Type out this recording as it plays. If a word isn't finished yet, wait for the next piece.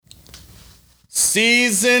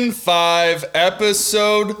Season 5,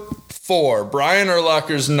 Episode 4. Brian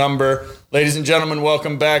Urlacher's number. Ladies and gentlemen,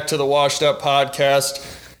 welcome back to the Washed Up Podcast.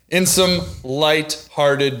 In some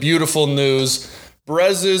light-hearted, beautiful news,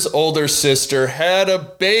 Brez's older sister had a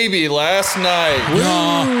baby last night.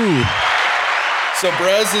 Woo. So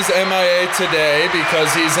Brez is MIA today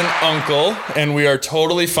because he's an uncle, and we are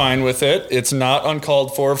totally fine with it. It's not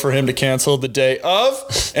uncalled for him to cancel the day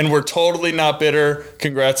of, and we're totally not bitter.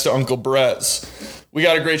 Congrats to Uncle Brez. We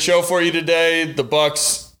got a great show for you today. The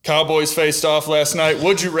Bucks Cowboys faced off last night.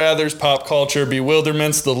 Would you rathers, pop culture,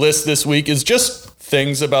 bewilderments. The list this week is just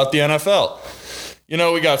things about the NFL. You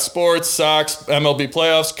know, we got sports, Sox, MLB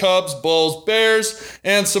playoffs, Cubs, Bulls, Bears,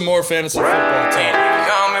 and some more fantasy football talk.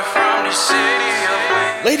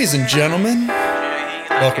 Ladies and gentlemen,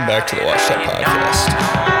 welcome back to the Washed Up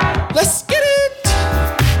Podcast. Let's get it!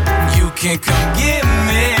 You can come get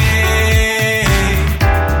me.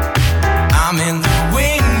 I'm in the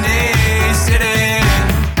windy city.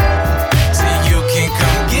 So you can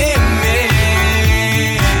come get me.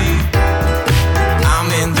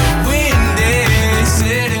 I'm in the windy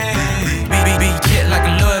city. Beat kid like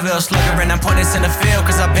a Louisville slugger, and I'm putting this in the field,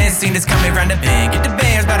 cause I've been seeing this coming round the bend. Get the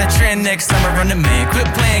bands by the trend next summer, run the man. Quit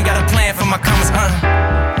playing, got a plan for my comments,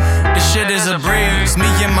 This shit is a breeze. Me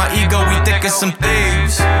and my ego, we thick as some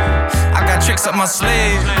thieves. I got tricks up my sleeve,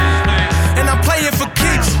 and I'm playing for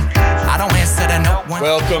keeps. I don't answer to no one.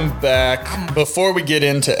 Welcome back. Before we get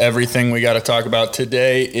into everything we got to talk about,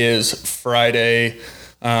 today is Friday,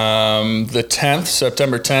 the 10th,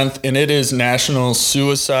 September 10th, and it is National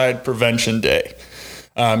Suicide Prevention Day.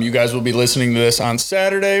 You guys will be listening to this on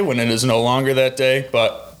Saturday when it is no longer that day,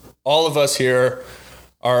 but all of us here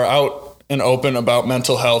are out and open about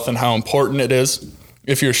mental health and how important it is.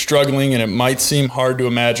 If you're struggling, and it might seem hard to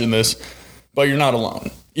imagine this, but you're not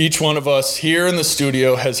alone. Each one of us here in the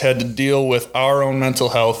studio has had to deal with our own mental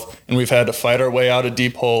health, and we've had to fight our way out of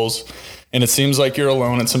deep holes, and it seems like you're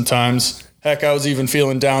alone. And sometimes, heck, I was even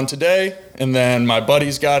feeling down today, and then my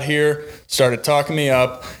buddies got here, started talking me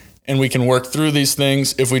up, and we can work through these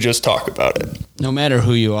things if we just talk about it. No matter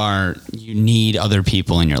who you are, you need other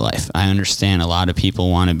people in your life. I understand a lot of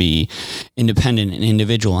people want to be independent and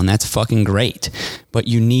individual, and that's fucking great. But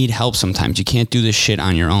you need help sometimes. You can't do this shit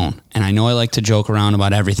on your own. And I know I like to joke around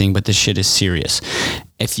about everything, but this shit is serious.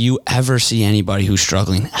 If you ever see anybody who's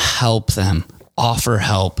struggling, help them, offer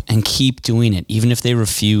help, and keep doing it, even if they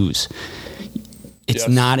refuse. It's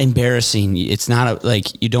not embarrassing. It's not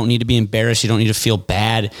you don't need to be embarrassed. You don't need to feel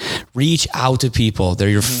bad. Reach out to people. They're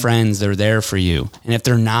your friends. They're there for you. And if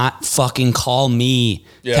they're not, fucking call me,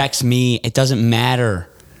 text me. It doesn't matter.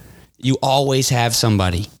 You always have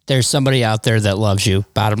somebody. There's somebody out there that loves you.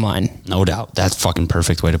 Bottom line. No doubt. That's a fucking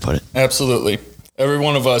perfect way to put it. Absolutely. Every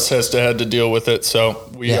one of us has had to deal with it, so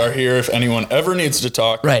we are here if anyone ever needs to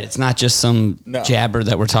talk. Right. It's not just some jabber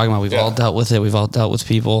that we're talking about. We've all dealt with it. We've all dealt with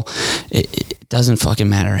people. It doesn't fucking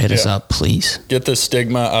matter. Hit us up, please. Get the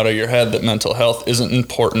stigma out of your head that mental health isn't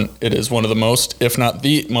important. It is one of the most, if not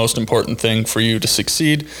the most important thing for you to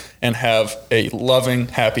succeed and have a loving,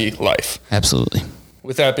 happy life. Absolutely.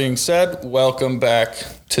 With that being said, welcome back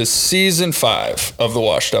to Season 5 of the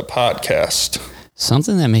Washed Up Podcast.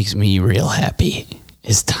 Something that makes me real happy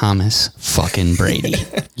is Thomas fucking Brady.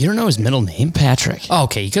 You don't know his middle name? Patrick. Oh,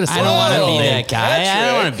 okay, you could have I don't want to be that guy. Patrick. I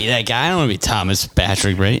don't want to be that guy. I don't want to be Thomas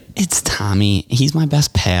Patrick Brady. It's Tommy. He's my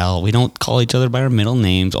best pal. We don't call each other by our middle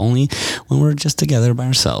names, only when we're just together by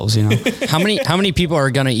ourselves, you know? How many people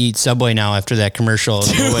are going to eat Subway now after that commercial?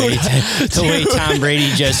 The way Tom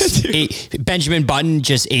Brady Benjamin Button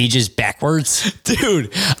just ages backwards?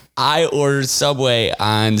 Dude, I ordered Subway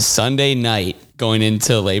on Sunday night going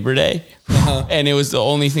into Labor Day, and it was the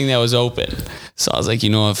only thing that was open. So I was like, you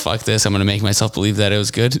know what, fuck this. I'm going to make myself believe that it was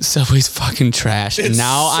good. Subway's fucking trash. And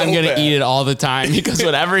now I'm going to eat it all the time because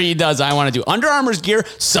whatever he does, I want to do. Under Armour's gear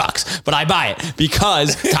sucks, but I buy it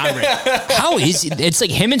because Tom Brady. How is it? It's like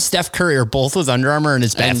him and Steph Curry are both with Under Armour, and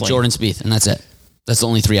it's baffling. And Jordan Spieth, and that's it. That's the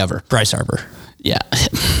only three ever. Bryce Harper. Yeah,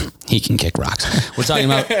 he can kick rocks. We're talking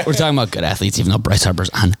about good athletes, even though Bryce Harper's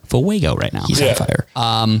on Fuego right now. He's on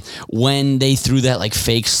fire. When they threw that like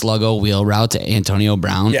fake sluggo wheel route to Antonio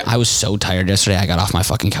Brown, I was so tired yesterday. I got off my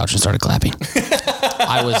fucking couch and started clapping.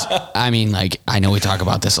 I know we talk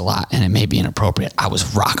about this a lot, and it may be inappropriate. I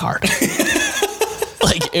was rock hard.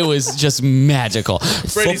 Like, it was just magical.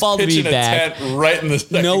 Brady's Football to be pitching a back. tent right in the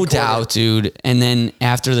second No quarter. doubt, dude. And then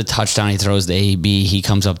after the touchdown he throws to AB, he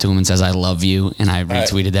comes up to him and says, I love you. And I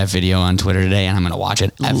retweeted that video on Twitter today, and I'm going to watch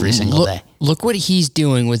it every single day. Look what he's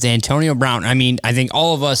doing with Antonio Brown. I mean, I think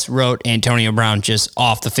all of us wrote Antonio Brown just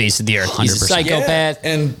off the face of the earth. He's a 100%. psychopath. Yeah.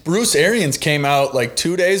 And Bruce Arians came out like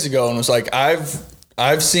 2 days ago and was like,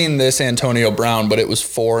 I've seen this Antonio Brown, but it was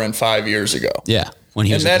 4 and 5 years ago. Yeah. When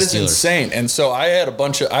he was And that with the is Steelers. insane. And so I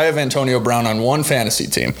have Antonio Brown on one fantasy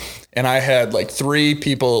team, and I had like 3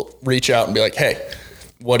 people reach out and be like, hey,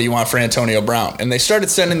 what do you want for Antonio Brown? And they started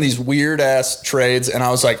sending these weird ass trades, and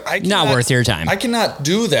I was like, Not worth your time. I cannot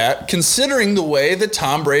do that considering the way that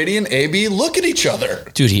Tom Brady and AB look at each other.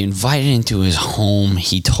 Dude, he invited him into his home.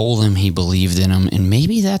 He told him he believed in him. And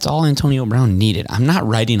maybe that's all Antonio Brown needed. I'm not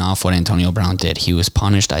writing off what Antonio Brown did. He was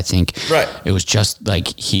punished, I think. Right. It was just like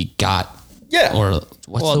he got... Yeah. Or what's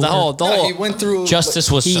Well, the the word? whole he went through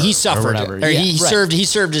Justice was he served suffered or it. whatever. Or Yeah, he right.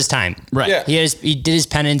 served his time. Right. Yeah. He did his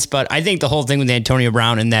penance, but I think the whole thing with Antonio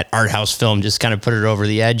Brown and that art house film just kind of put it over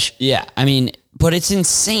the edge. Yeah, I mean, but it's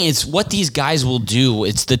insane. It's what these guys will do.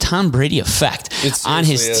 It's the Tom Brady effect It on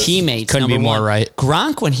his seriously is. teammates. Couldn't be number more one. right.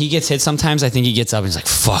 Gronk, when he gets hit, sometimes I think he gets up and he's like,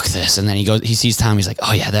 "Fuck this," and then he sees Tom. He's like,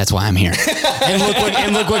 "Oh yeah, that's why I'm here."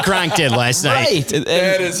 And look what Gronk did last night. Right.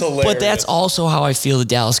 That is hilarious. But that's also how I feel the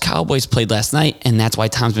Dallas Cowboys played last night, and that's why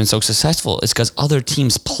Tom's been so successful. It's because other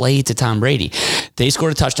teams play to Tom Brady. They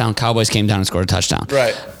scored a touchdown. Cowboys came down and scored a touchdown.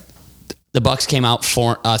 Right. The Bucks came out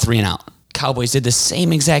 3 and out. Cowboys did the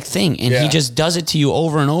same exact thing, and Yeah. he just does it to you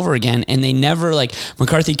over and over again. And they never, like,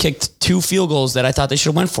 McCarthy kicked 2 field goals that I thought they should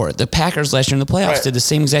have went for it. The Packers last year in the playoffs Right. did the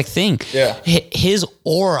same exact thing. Yeah. His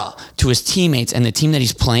aura to his teammates and the team that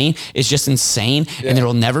he's playing is just insane, and there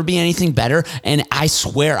will never be anything better. And I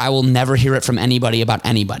swear I will never hear it from anybody about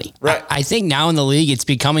anybody. Right. I think now in the league, it's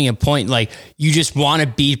becoming a point like you just want to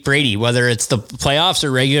beat Brady, whether it's the playoffs or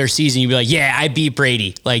regular season. You'd be like, yeah, I beat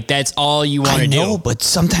Brady. Like, that's all you want I to know, do. but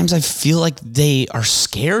sometimes I feel like they are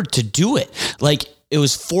scared to do it. Like, it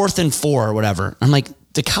was 4th and 4 or whatever. I'm like,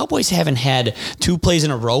 the Cowboys haven't had 2 plays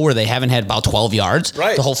in a row where they haven't had about 12 yards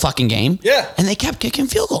Right. the whole fucking game. Yeah. And they kept kicking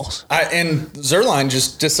field goals. And Zerline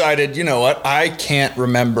just decided, you know what? I can't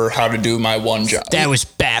remember how to do my one job. That was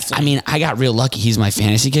baffling. I mean, I got real lucky. He's my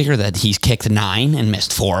fantasy kicker that he's kicked 9 and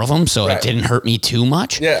missed 4 of them, so Right. it didn't hurt me too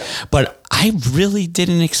much. Yeah. But I really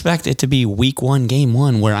didn't expect it to be week 1, game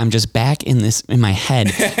 1, where I'm just back in my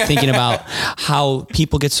head thinking about how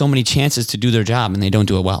people get so many chances to do their job and they don't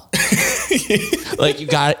do it well. Like,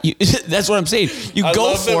 that's what I'm saying. You I go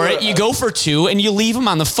love that for we're- it, you go for 2, and you leave them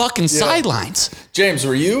on the fucking sidelines. James,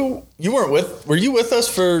 were you with us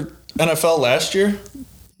for NFL last year?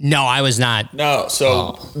 no, I was not. No.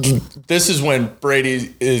 So this is when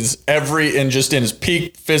Brady is in his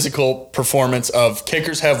peak physical performance of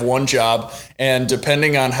kickers have one job. And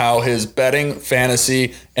depending on how his betting,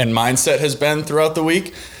 fantasy, and mindset has been throughout the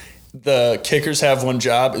week, the kickers have one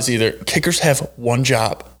job is either kickers have one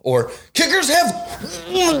job or kickers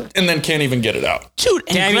have, and then can't even get it out. Dude,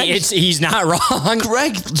 and I mean, Greg- he's not wrong.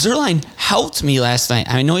 Greg Zerline helped me last night.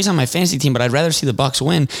 I know he's on my fantasy team, but I'd rather see the Bucks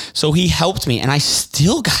win. So he helped me, and I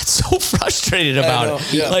still got so frustrated about know,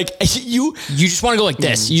 it. yeah. Like, you You just want to go like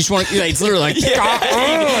this. You just want to, it's literally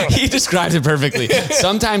like, he described it perfectly.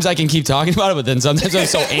 Sometimes I can keep talking about it, but then sometimes I'm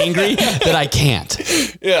so angry that I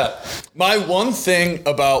can't. Yeah. My one thing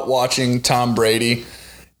about watching Tom Brady,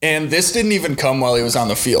 and this didn't even come while he was on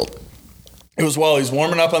the field. It was while he's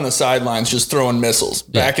warming up on the sidelines, just throwing missiles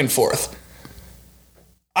back and forth.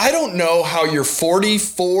 I don't know how you're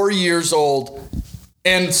 44 years old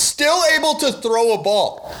and still able to throw a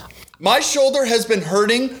ball. My shoulder has been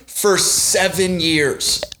hurting for 7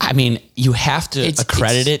 years. I mean, you have to It's-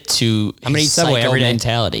 accredit it to I'm gonna eat his Subway psycho every day.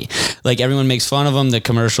 mentality. Like, everyone makes fun of him. The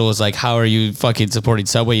commercial is like, how are you fucking supporting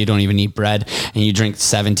Subway? You don't even eat bread and you drink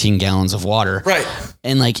 17 gallons of water. Right.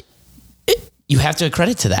 And like, you have to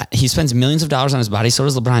accredit to that. He spends millions of dollars on his body. So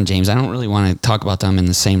does LeBron James. I don't really want to talk about them in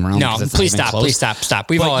the same realm. no, 'cause it's not please even stop. close. Please stop.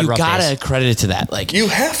 We've all But had you rough gotta days. accredit it to that. Like, You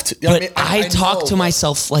have to. but I talk know, to but-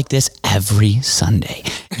 myself like this every Sunday.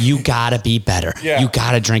 You gotta be better. Yeah. You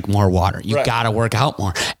gotta drink more water. You Right. gotta work out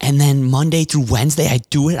more. And then Monday through Wednesday, I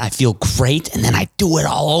do it. I feel great. And then I do it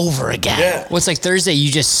all over again. Yeah. What's like Thursday? You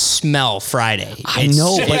just smell Friday. I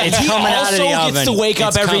know, but it's he coming out of the also oven. gets to wake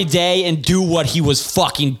up It's every day and do what he was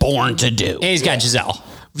fucking born to do. And he's got Giselle.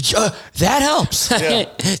 That helps.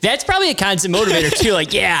 That's probably a constant motivator too.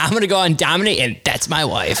 Like, yeah, I'm going to go out and dominate, and that's my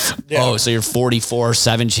wife. Yeah. Oh, so you're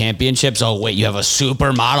 44-7 championships. Oh, wait, you have a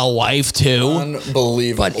supermodel wife too?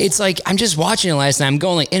 Unbelievable. But it's like, I'm just watching it last night. I'm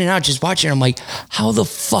going like in and out, just watching it. I'm like, how the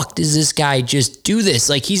fuck does this guy just do this?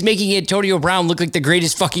 Like, he's making Antonio Brown look like the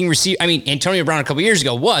greatest fucking receiver. I mean, Antonio Brown a couple years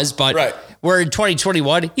ago was, but we're in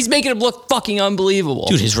 2021. He's making him look fucking unbelievable.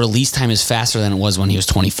 Dude, his release time is faster than it was when he was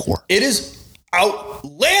 24. It is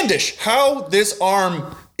outlandish how this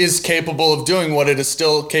arm is capable of doing what it is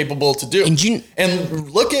still capable to do. And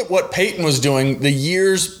look at what Peyton was doing the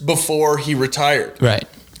years before he retired. Right.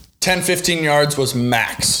 10, 15 yards was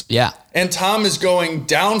max. Yeah. And Tom is going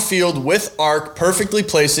downfield with arc, perfectly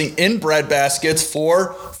placing in bread baskets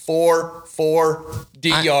 4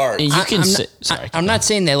 yards. I'm not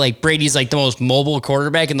saying that like Brady's like the most mobile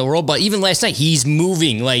quarterback in the world, but even last night he's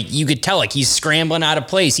moving. Like you could tell, like he's scrambling out of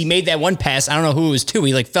place. He made that one pass. I don't know who it was to.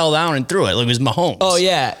 He like fell down and threw it. Like it was Mahomes. Oh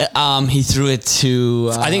yeah. He threw it to.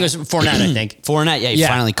 I think it was Fournette. I think Fournette. Yeah, he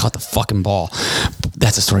finally caught the fucking ball.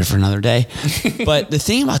 That's a story for another day. But the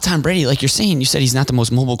thing about Tom Brady, like you're saying, you said he's not the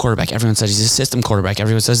most mobile quarterback. Everyone says he's a system quarterback.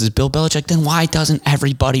 Everyone says he's Bill Belichick. Then why doesn't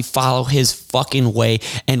everybody follow his fucking way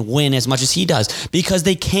and win as much as he does? Because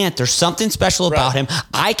they can't. There's something special about him.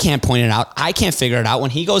 I can't point it out. I can't figure it out. When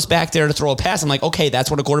he goes back there to throw a pass, I'm like, okay, that's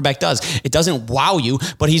what a quarterback does. It doesn't wow you,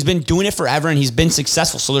 but he's been doing it forever and he's been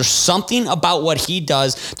successful. So there's something about what he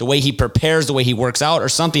does, the way he prepares, the way he works out, or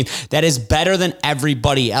something that is better than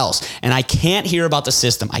everybody else. And I can't hear about the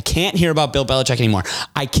system. I can't hear about Bill Belichick anymore.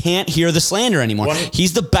 I can't hear the slander anymore.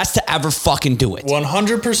 He's the best to ever fucking do it.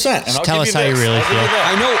 100%. And tell us how you really feel.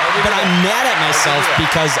 I know, but I'm mad at myself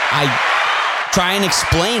because I try and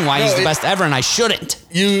explain why he's the best ever, and I shouldn't.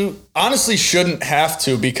 You honestly shouldn't have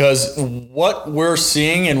to, because what we're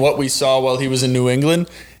seeing and what we saw while he was in New England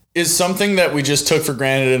is something that we just took for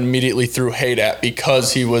granted and immediately threw hate at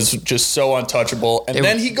because he was just so untouchable. And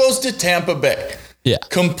then he goes to Tampa Bay. Yeah.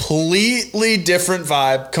 Completely different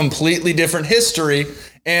vibe, completely different history.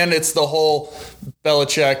 And it's the whole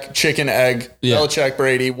Belichick chicken egg, Belichick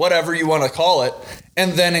Brady, whatever you want to call it.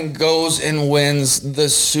 And then it goes and wins the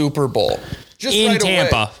Super Bowl. Just in right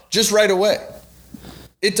Tampa. Away. Just right away.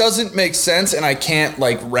 It doesn't make sense, and I can't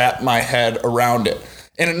like wrap my head around it.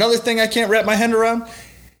 And another thing I can't wrap my head around,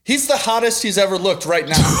 he's the hottest he's ever looked right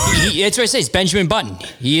now. That's what I say. It's Benjamin Button.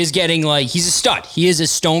 He is getting like, he's a stud. He is a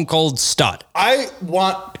stone cold stud. I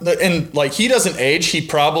want and like he doesn't age. He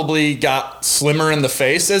probably got slimmer in the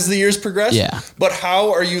face as the years progressed. Yeah. But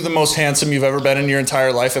how are you the most handsome you've ever been in your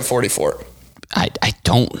entire life at 44? I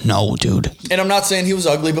don't know, dude. And I'm not saying he was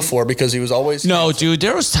ugly before, because he was always handsome. Dude,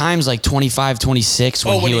 there was times like 25, 26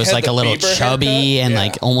 when he was like a little Bieber chubby haircut? and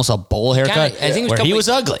like almost a bowl haircut. I think it was where he was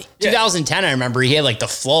ugly. 2010, I remember he had like the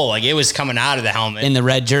flow, like it was coming out of the helmet. In the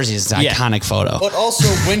red jersey, it's an iconic photo. But also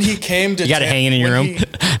when he came to You got it hanging in your room?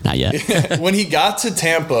 Not yet. When he got to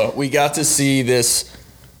Tampa, we got to see this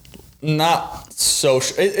not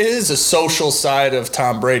social. It is a social side of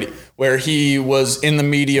Tom Brady, where he was in the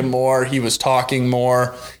media more. He was talking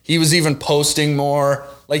more. He was even posting more.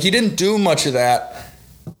 Like, he didn't do much of that.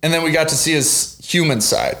 And then we got to see his human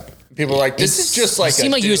side. People were like, this is just like it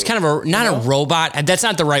seemed like he was kind of a robot. That's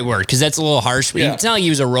not the right word, because that's a little harsh. But it's not like he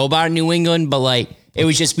was a robot in New England, but like it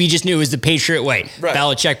was just, we just knew it was the Patriot way. Right.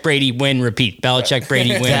 Belichick, Brady, win, repeat. Belichick,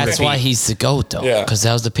 Brady, win, That's repeat. why he's the GOAT, though. Yeah. Because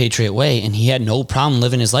that was the Patriot way, and he had no problem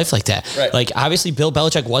living his life like that. Right. Like, obviously, Bill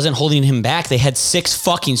Belichick wasn't holding him back. They had 6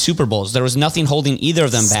 fucking Super Bowls. There was nothing holding either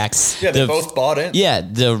of them back. Yeah, they both bought in. Yeah,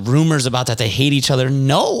 the rumors about that they hate each other.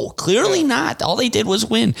 No, clearly not. All they did was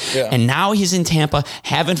win. Yeah. And now he's in Tampa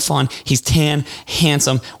having fun. He's tan,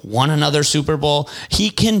 handsome, won another Super Bowl.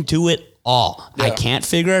 He can do it all. Yeah. I can't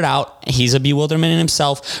figure it out. He's a bewilderment in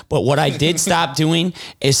himself. But what I did stop doing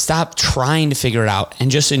is stop trying to figure it out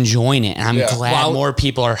and just enjoying it. And I'm glad more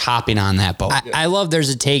people are hopping on that boat. I love there's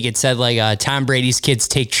a take. It said like Tom Brady's kids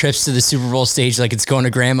take trips to the Super Bowl stage like it's going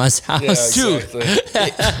to grandma's house. Yeah, exactly.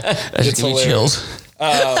 That's It's giving me hilarious. chills.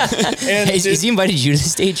 And Has he invited you to the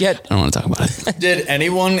stage yet? I don't want to talk about it. did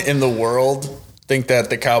anyone in the world think that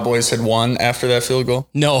the Cowboys had won after that field goal?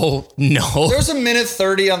 No. There's a minute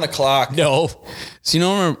 30 on the clock. No. So, you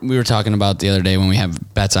know what we were talking about the other day when we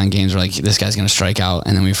have bets on games where like this guy's going to strike out,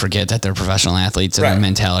 and then we forget that they're professional athletes and their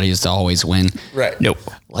mentality is to always win. Right. Nope.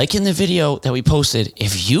 Like in the video that we posted,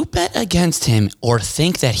 if you bet against him or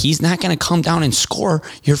think that he's not going to come down and score,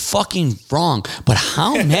 you're fucking wrong. But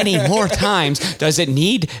how many more times does it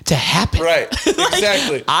need to happen? Right.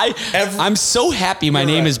 Exactly. I'm so happy my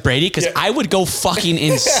name is Brady, because I would go fucking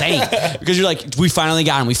insane because you're like, we finally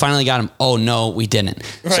got him. Oh no, we didn't.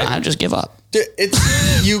 So Right. I just give up.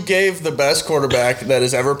 It's you gave the best quarterback that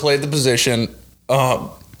has ever played the position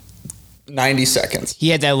 90 seconds. He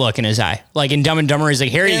had that look in his eye. Like in Dumb and Dumber, he's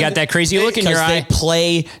like, Harry, you got that crazy look in your eye. They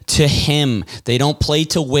play to him. They don't play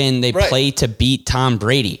to win. They play to beat Tom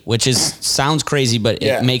Brady, which sounds crazy, but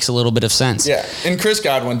it makes a little bit of sense. Yeah, and Chris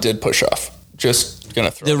Godwin did push off. Just going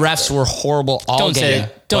to throw the refs were horrible all game.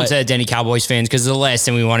 Don't say that to any Cowboys fans, because the last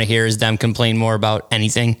thing we want to hear is them complain more about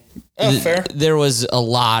anything. Fair. There was a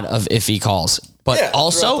lot of iffy calls. But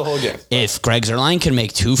also, if Greg Zuerlein can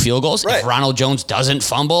make 2 field goals, if Ronald Jones doesn't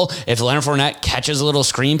fumble, if Leonard Fournette catches a little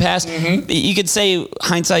screen pass, you could say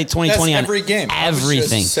hindsight 2020 on every game.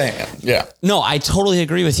 Everything. Saying. Yeah. No, I totally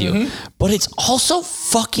agree with you. But it's also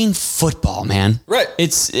fucking football, man. Right.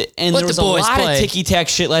 And there was a lot of ticky-tack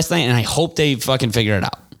shit last night, and I hope they fucking figure it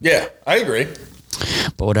out. Yeah, I agree.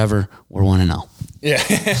 But whatever, we're 1-0. Yeah.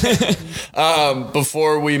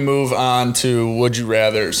 Before we move on to Would You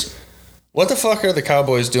Rathers, what the fuck are the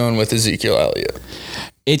Cowboys doing with Ezekiel Elliott?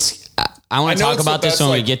 I want to talk about this when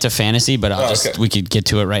we get to fantasy, but we could get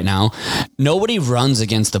to it right now. Nobody runs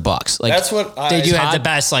against the Bucs. Like, that's what they do have the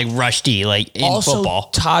best rush D in football.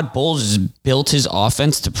 Todd Bowles built his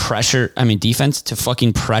offense to defense to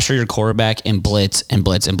fucking pressure your quarterback and blitz and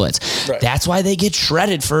blitz and blitz. Right. That's why they get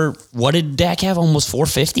shredded for, what did Dak have? Almost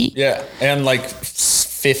 450? Yeah. And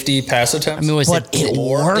 50 pass attempts. It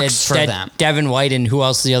works for them. Devin White and who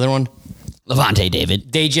else is the other one? Levante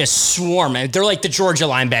David. They just swarm. They're like the Georgia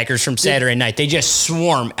linebackers from Saturday night. They just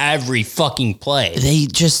swarm every fucking play. They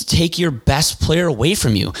just take your best player away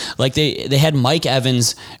from you. Like they had Mike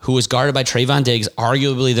Evans, who was guarded by Trayvon Diggs,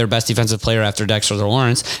 arguably their best defensive player after Dexter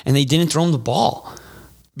Lawrence, and they didn't throw him the ball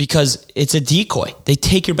because it's a decoy. They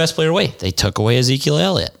take your best player away. They took away Ezekiel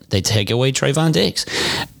Elliott. They take away Trayvon Diggs.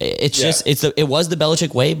 It was the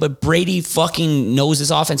Belichick way, but Brady fucking knows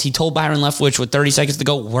his offense. He told Byron Leftwich with 30 seconds to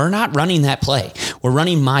go, we're not running that play. We're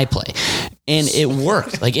running my play. And it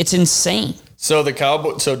worked. It's insane. So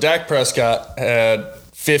Dak Prescott had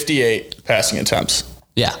 58 passing attempts.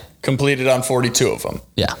 Yeah. Completed on 42 of them.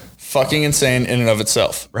 Yeah. Fucking insane in and of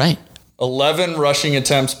itself. Right. 11 rushing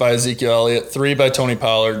attempts by Ezekiel Elliott, 3 by Tony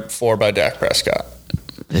Pollard, 4 by Dak Prescott.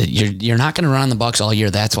 You're not going to run the Bucs all year.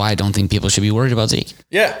 That's why I don't think people should be worried about Zeke.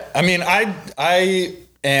 Yeah, I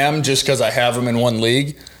am, just because I have him in one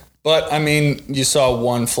league. But you saw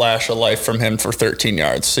one flash of life from him for 13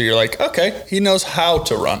 yards. So you're like, okay, he knows how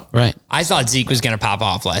to run. Right. I thought Zeke was going to pop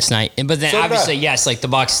off last night, but then obviously, yes, the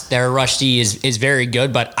Bucs, their rush D is very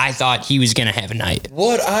good. But I thought he was going to have a night.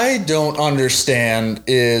 What I don't understand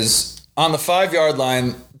is on the 5-yard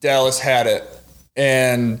line, Dallas had it.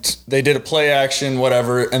 And they did a play action,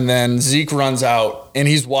 whatever, and then Zeke runs out, and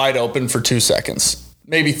he's wide open for 2 seconds,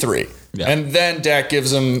 maybe 3. Yeah. And then Dak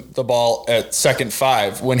gives him the ball at 2nd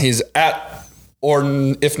 5 when he's at, or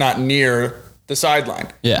if not near, the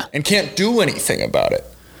sideline. Yeah. And can't do anything about it.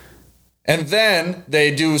 And then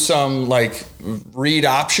they do some, read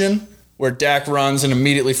option where Dak runs and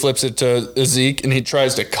immediately flips it to Zeke, and he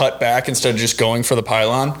tries to cut back instead of just going for the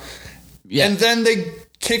pylon. Yeah. And then they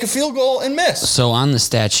kick a field goal and miss. So on the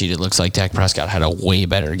stat sheet, it looks like Dak Prescott had a way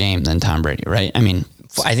better game than Tom Brady, right?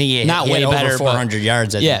 I think he not way better, over 400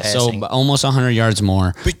 yards. So almost 100 yards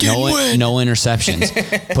more. No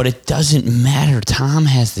interceptions. But it doesn't matter. Tom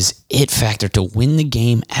has this it factor to win the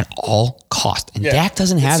game at all cost, and Dak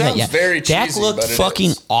doesn't have that yet. Dak looked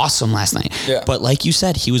fucking awesome last night. Yeah. But like you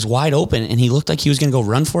said, he was wide open, and he looked like he was going to go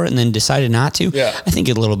run for it, and then decided not to. Yeah. I think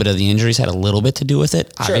a little bit of the injuries had a little bit to do with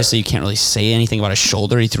it. Sure. Obviously, you can't really say anything about his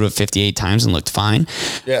shoulder. He threw it 58 times and looked fine.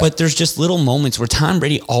 Yeah. But there's just little moments where Tom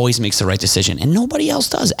Brady always makes the right decision, and nobody else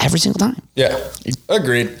does every single time. Yeah,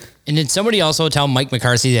 agreed. And did somebody also tell Mike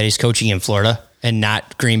McCarthy that he's coaching in Florida and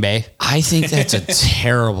not Green Bay? I think that's a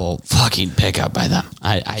terrible fucking pickup by them.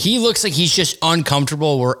 He looks like he's just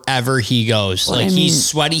uncomfortable wherever he goes. He's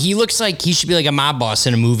sweaty. He looks like he should be like a mob boss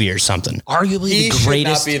in a movie or something. Arguably he the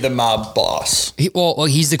greatest. Should not be the mob boss.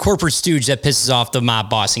 He's the corporate stooge that pisses off the mob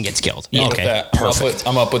boss and gets killed. Yeah, okay, perfect.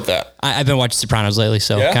 I'm up with that. I've been watching Sopranos lately,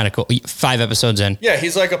 so kind of cool. 5 episodes in. Yeah,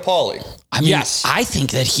 he's like a Paulie. Yes. I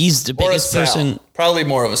think that he's the biggest person. Probably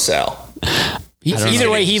more of a Sal. Either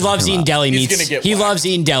way, he loves eating deli meats. He loves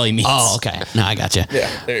eting deli meats. Oh, okay. No, I got you.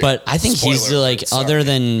 Yeah, but I think he's other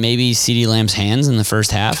than maybe CeeDee Lamb's hands in the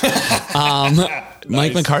first half,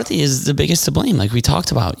 Mike McCarthy is the biggest to blame. Like we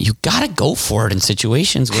talked about, you got to go for it in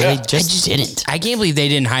situations where they just didn't. I can't believe they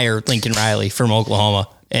didn't hire Lincoln Riley from Oklahoma.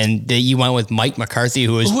 And that you went with Mike McCarthy,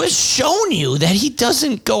 who has shown you that he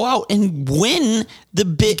doesn't go out and win the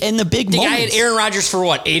big moments. The guy had Aaron Rodgers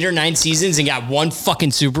for 8 or 9 seasons and got 1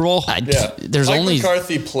 fucking Super Bowl. Mike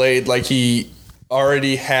McCarthy played like he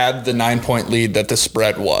already had the 9-point lead that the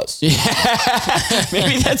spread was.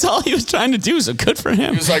 Maybe that's all he was trying to do. So good for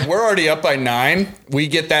him. He was like, we're already up by 9. We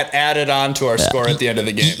get that added on to our score at the end of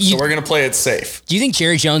the game. So we're going to play it safe. Do you think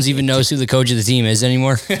Jerry Jones even knows who the coach of the team is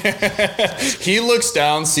anymore? He looks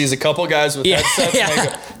down, sees a couple guys with headsets,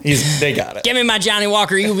 and they got it. Give me my Johnny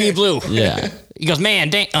Walker UV blue. Yeah. He goes, man,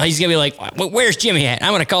 dang. He's going to be like, where's Jimmy at? I'm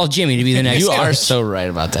going to call Jimmy to be the next You coach. are so right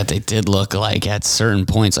about that. They did look like at certain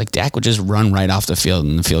points, like Dak would just run right off the field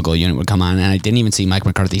and the field goal unit would come on. And I didn't even see Mike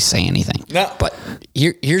McCarthy say anything. No. But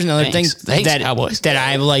here's another Thanks, thing Cowboys. that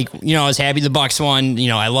I like, I was happy the Bucs won.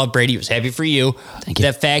 I love Brady. I was happy for you. Thank you.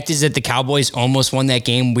 The fact is that the Cowboys almost won that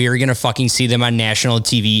game. We're going to fucking see them on national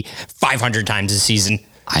TV 500 times this season.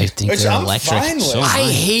 I think Which they're I'm electric. fine with. So I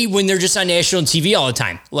much. hate when they're just on national TV all the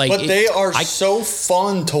time. But they are so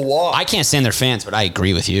fun to watch. I can't stand their fans, but I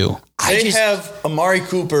agree with you. They have Amari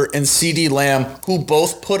Cooper and CeeDee Lamb, who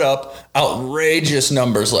both put up outrageous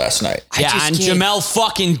numbers last night. And Jamel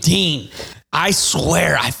fucking Dean. I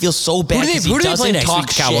swear, I feel so bad. Who do they play next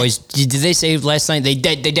week, shit. Cowboys? Did they say last night? They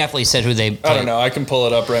definitely said who they play. I don't know. I can pull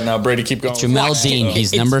it up right now. Brady, keep going. Jamel Dean,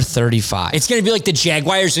 he's number 35. It's going to be like the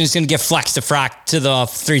Jaguars, and it's going to get flexed to the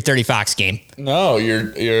 3:30 Fox game. No,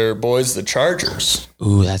 your boys, the Chargers.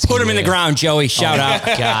 Ooh, that's Put him in the ground, Joey. Shout out.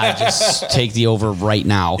 God, just take the over right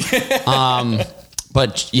now.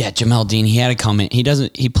 But yeah, Jamel Dean, he had to come in.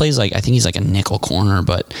 He plays like, I think he's like a nickel corner,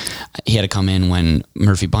 but he had to come in when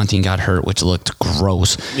Murphy Bunting got hurt, which looked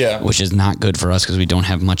gross. Yeah. Which is not good for us because we don't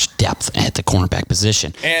have much depth at the cornerback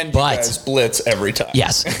position. And you guys blitz every time.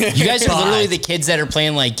 Yes. You guys are literally the kids that are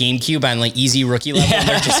playing like GameCube on like easy rookie level. And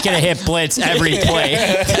they're just going to hit blitz every play.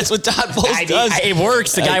 That's what Todd Bowles does. It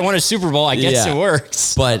works. The guy won a Super Bowl. I guess it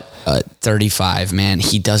works. But 35, man,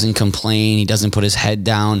 he doesn't complain. He doesn't put his head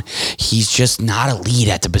down. He's just not a lead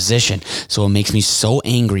at the position. So it makes me so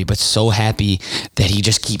angry, but so happy that he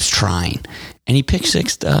just keeps trying. And he picked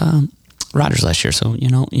 6 Rodgers last year. So, you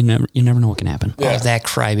never know what can happen. Yeah. Oh, that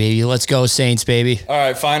crybaby. Let's go, Saints, baby. All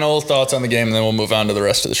right, final thoughts on the game, and then we'll move on to the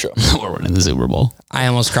rest of the show. We're winning the Super Bowl. I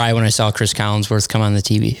almost cried when I saw Chris Collinsworth come on the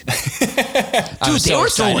TV. Dude, they were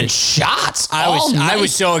throwing shots. I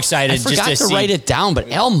was so excited. I forgot to write it down, but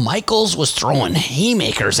Al Michaels was throwing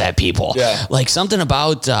haymakers at people. Yeah. Like something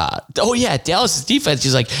about, Dallas' defense.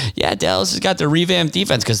 He's like, Dallas has got the revamped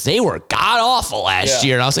defense because they were god-awful last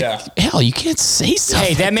year. And I was like, hell, you can't say something.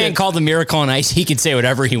 Hey, that man called the Miracle on Ice. He can say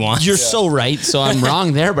whatever he wants. You're so right. So I'm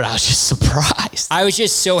wrong there, but I was just surprised. I was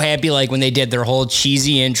just so happy, like when they did their whole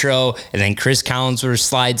cheesy intro, and then Chris Collinsworth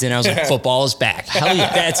slides in. I was like, football is back. Hell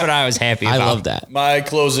yeah, that's what I was happy about. I love that. My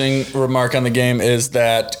closing remark on the game is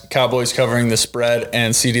that Cowboys covering the spread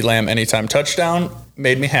and CeeDee Lamb anytime touchdown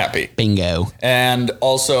made me happy. Bingo. And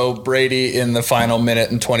also Brady in the final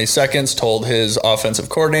minute and 20 seconds told his offensive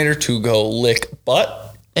coordinator to go lick butt.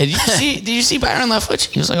 And did you see Byron Leftwich?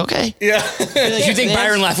 He was like, okay. Yeah. You think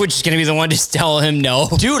Byron Leftwich is going to be the one to tell him no?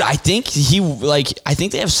 Dude, I think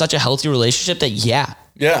they have such a healthy relationship that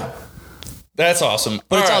Yeah. That's awesome.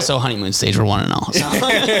 But All it's right. also honeymoon stage. We're 1-0.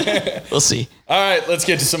 So. We'll see. All right, let's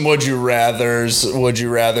get to some Would You Rathers. Would You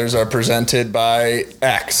Rathers are presented by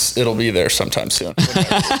X. It'll be there sometime soon.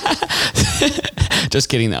 Just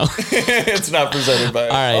kidding, though. It's not presented by All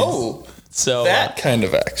right. Oh, So that kind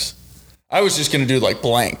of X. I was just going to do like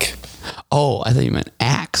blank. Oh, I thought you meant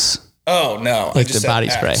Axe. Oh, no. I Like just the said body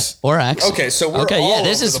X. spray. Or Axe. Okay, so we're Okay, all yeah,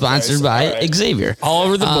 this over is the sponsored place. by All right. Xavier. All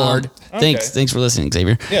over the board. Thanks for listening,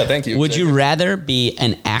 Xavier. Yeah, thank you, Would Xavier. you rather be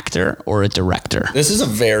an actor or a director? This is a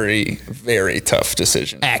very, very tough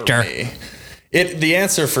decision. Actor. For me. The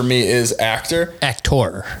answer for me is actor.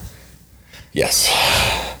 Actor. Yes.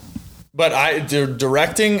 But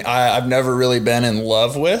directing, I've never really been in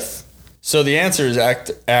love with. So the answer is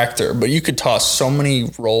actor, but you could toss so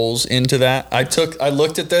many roles into that. I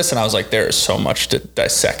looked at this and I was like, there is so much to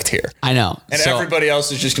dissect here. I know. And everybody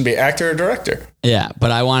else is just going to be actor or director. Yeah,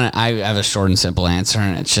 but I have a short and simple answer,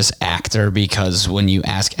 and it's just actor, because when you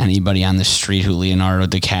ask anybody on the street who Leonardo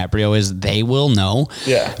DiCaprio is, they will know.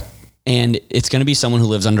 Yeah. And it's going to be someone who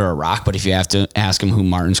lives under a rock, but if you have to ask them who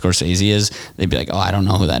Martin Scorsese is, they'd be like, oh, I don't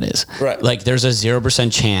know who that is. Right. Like, there's a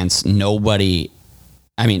 0% chance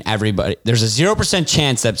everybody, there's a 0%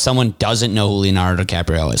 chance that someone doesn't know who Leonardo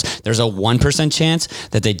DiCaprio is. There's a 1% chance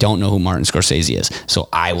that they don't know who Martin Scorsese is. So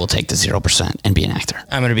I will take the 0% and be an actor.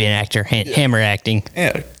 I'm going to be an actor. Hammer acting.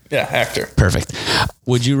 Yeah, actor. Perfect.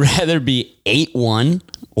 Would you rather be 8-1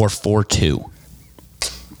 or 4-2?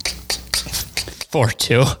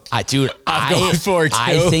 4.2. Dude, I'm going 4.2.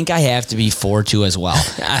 I think I have to be 4.2 as well.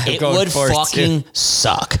 I'm It going would 4.2. fucking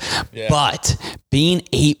suck. Yeah. But being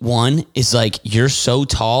 8'1" is like, you're so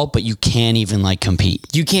tall, but you can't even like compete.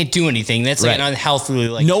 You can't do anything. That's like Right. an unhealthily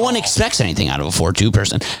like. No one tall. expects anything out of a 4'2"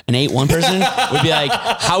 person. An 8'1" person would be like,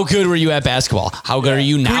 how good were you at basketball? How good are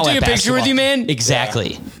you now we at take a basketball? picture with you, man?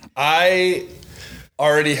 Exactly. I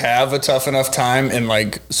already have a tough enough time in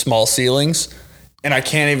like small ceilings, and I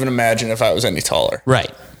can't even imagine if I was any taller.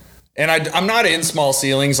 Right. And I'm not in small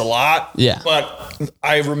ceilings a lot. Yeah. But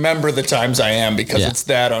I remember the times I am because Yeah. it's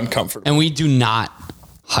that uncomfortable. And we do not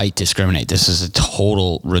height discriminate. This is a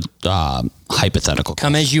total hypothetical.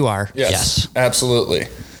 Come as you are. Yes. Absolutely.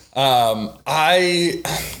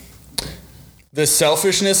 The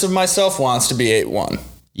selfishness of myself wants to be 8'1".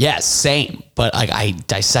 Yes, same. But like, I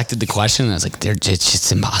dissected the question and I was like, it's just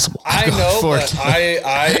impossible. I know, but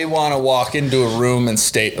I want to walk into a room and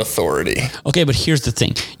state authority. Okay, but here's the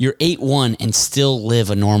thing. You're 8'1" and still live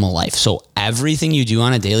a normal life. So everything you do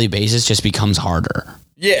on a daily basis just becomes harder.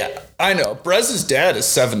 Yeah, I know. Brez's dad is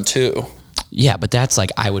 7'2". Yeah, but that's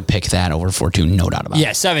like, I would pick that over 4'2", no doubt about it.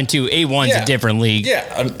 Yeah, 7.2. A1's a different league.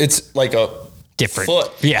 Yeah, it's like a Different.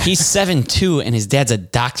 foot. Yeah. He's 7'2" and his dad's a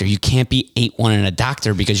doctor. You can't be 8'1" and a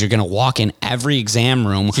doctor because you're going to walk in every exam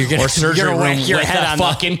room or surgery you're gonna room whack your with head a on the-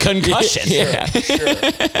 fucking concussion.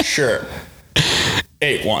 Sure.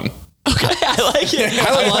 8'1". I like it.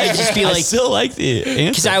 I like just be I like- still like the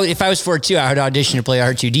Because answer. if I was 4.2, I would audition to play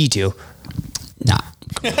R2D2. Nah.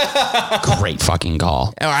 Great fucking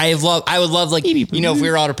call. Or I would love like, if we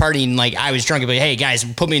were out at a party and like I was drunk and be like, hey guys,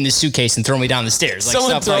 put me in this suitcase and throw me down the stairs. Like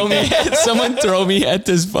Someone stuff throw like me. that. Someone throw me at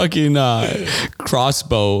this fucking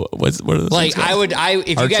crossbow. What are those? Like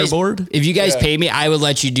things called? if you guys paid me, I would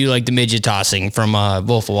let you do like the midget tossing from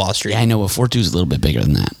Wolf of Wall Street. Yeah, I know, but 4'2" is a little bit bigger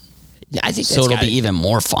than that. I think So it'll be even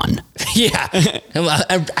more fun. Yeah,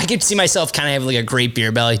 I could see myself kind of having like a great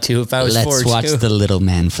beer belly too if I was Let's 4'2". watch the little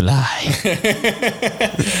man fly.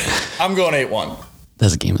 I'm going 8'1".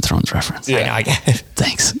 That's a Game of Thrones reference. Yeah. I know, I get it.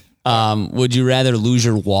 Thanks. Would you rather lose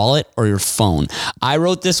your wallet or your phone? I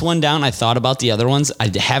wrote this one down. I thought about the other ones.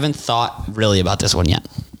 I haven't thought really about this one yet.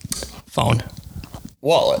 Phone.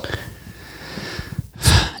 Wallet.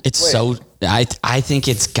 It's so. I think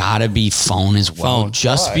it's gotta be phone as well, Phone.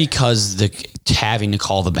 just Why? because having to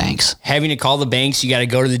call the banks. Having to call the banks, you got to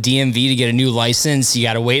go to the DMV to get a new license. You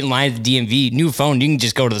got to wait in line at the DMV. New phone, you can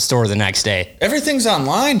just go to the store the next day. Everything's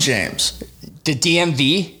online, James. The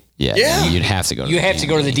DMV, Yeah. You'd have to go. you have to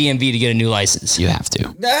go to the DMV to get a new license. You have to.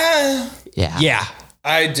 Nah. Yeah. Yeah.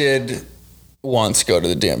 I did once go to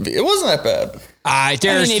the DMV. It wasn't that bad.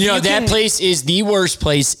 There's, if you that can- place is the worst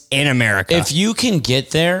place in America. If you can get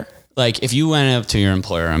there, like if you went up to your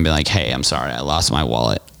employer and be like, "Hey, I'm sorry, I lost my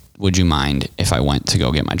wallet. Would you mind if I went to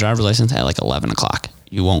go get my driver's license at like 11 o'clock?"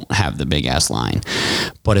 You won't have the big ass line.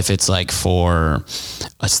 But if it's like for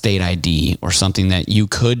a state ID or something that you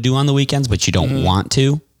could do on the weekends, but you don't want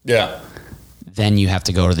to, Yeah. then you have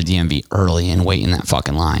to go to the DMV early and wait in that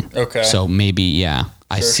fucking line. Okay. So maybe, yeah,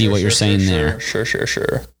 I see what you're saying there. Sure.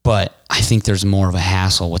 But I think there's more of a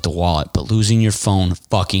hassle with the wallet. But losing your phone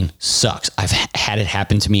fucking sucks. I've had it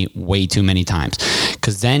happen to me way too many times.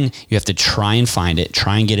 Because then you have to try and find it,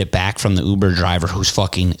 try and get it back from the Uber driver who's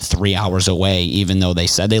fucking 3 hours away, even though they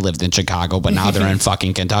said they lived in Chicago, but now they're in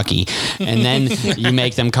fucking Kentucky. And then you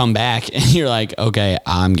make them come back and you're like, okay,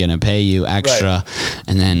 I'm going to pay you extra. Right.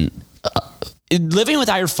 And then... living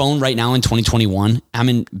without your phone right now in 2021, I'm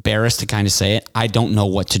embarrassed to kind of say it. I don't know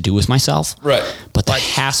what to do with myself. Right. But the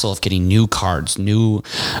hassle of getting new cards, new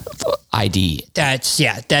ID. That's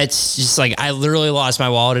just like, I literally lost my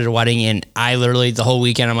wallet at a wedding, and I literally the whole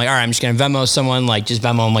weekend, I'm like, all right, I'm just going to Venmo someone, like just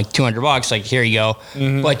Venmo them like $200. Like, here you go.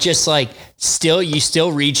 Mm-hmm. But just like, you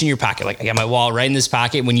still reach in your pocket. Like, I got my wallet right in this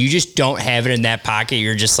pocket. When you just don't have it in that pocket,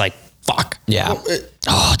 you're just like, fuck. Yeah.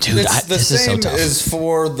 Well, dude, this is so tough. Is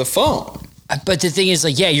for the phone. But the thing is,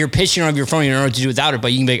 like, yeah, you're pitching on your phone. You don't know what to do without it.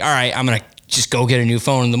 But you can be like, all right, I'm going to just go get a new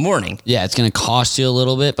phone in the morning. Yeah, it's going to cost you a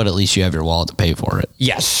little bit, but at least you have your wallet to pay for it.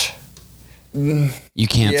 Yes. You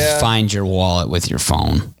can't find your wallet with your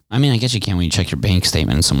phone. I mean, I guess you can when you check your bank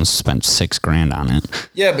statement and someone spent $6,000 on it.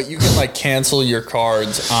 Yeah, but you can like cancel your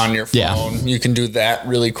cards on your phone. Yeah. You can do that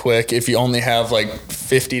really quick. If you only have like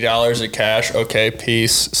 $50 of cash, okay,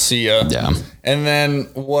 peace, see ya. Yeah. And then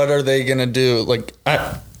what are they gonna do? Like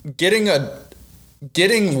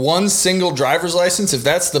getting one single driver's license, if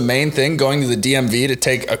that's the main thing, going to the DMV to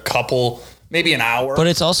take a couple, maybe an hour. But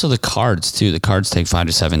it's also the cards too. The cards take 5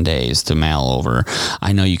 to 7 days to mail over.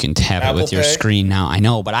 I know you can tap it with your Pay? screen now. I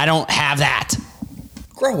know, but I don't have that.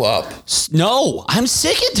 Grow up. No, I'm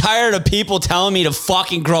sick and tired of people telling me to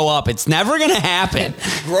fucking grow up. It's never going to happen.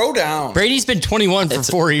 Grow down. Brady's been 21 for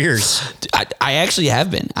 4 years. I actually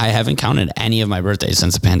have been. I haven't counted any of my birthdays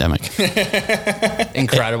since the pandemic.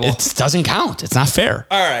 Incredible. It doesn't count. It's not fair.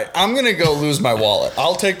 All right, I'm going to go lose my wallet.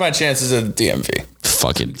 I'll take my chances at the DMV.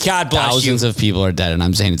 Fucking God bless thousands you. of people are dead, and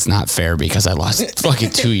I'm saying it's not fair because I lost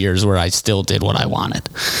fucking 2 years where I still did what I wanted.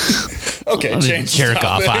 Okay, change the Jerk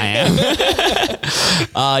off topic. I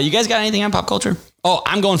am. You guys got anything on pop culture? Oh,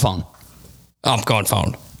 I'm going phone. Oh, I'm going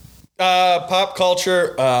phone. Pop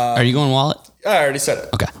culture. Are you going wallet? I already said it.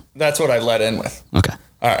 Okay. That's what I let in with. Okay.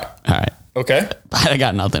 All right. All right. Okay. I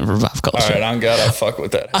got nothing for pop culture. All right. I'm good. I'll fuck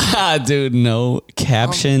with that. Dude, no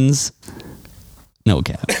captions. No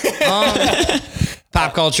cap.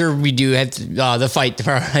 Pop culture, we do have the fight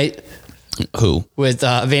tomorrow night Who? with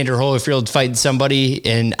Evander Holyfield fighting somebody,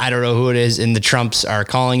 and I don't know who it is, and the Trumps are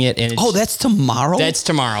calling it. And it's, Oh, that's tomorrow? that's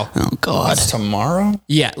tomorrow. Oh, God. That's tomorrow?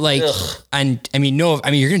 Yeah, like, and I mean, no,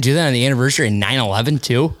 I mean, you're gonna do that on the anniversary of 9/11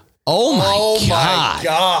 too. Oh, my Oh God. my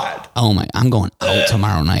God. Oh, my. I'm going out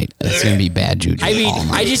tomorrow night. It's going to be bad juju. I mean, all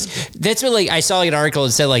night. that's what, like, I saw like an article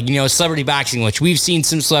that said, like, you know, celebrity boxing, which we've seen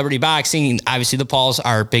some celebrity boxing. Obviously, the Pauls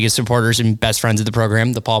are biggest supporters and best friends of the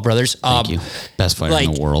program, the Paul brothers. Thank you. Best fighter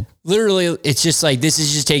in the world. Literally, it's just like, this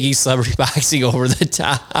is just taking celebrity boxing over the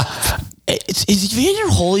top. Is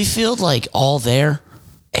Evander Holyfield, like, all there?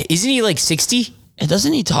 Isn't he like 60? And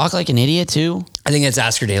doesn't he talk like an idiot, too? I think that's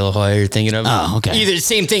Oscar De La Hoya you're thinking of. Oh, okay. Either the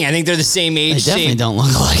same thing. I think they're the same They age. definitely don't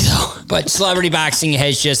look alike, though. But celebrity boxing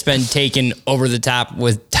has just been taken over the top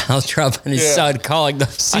with Donald Trump and his son calling them.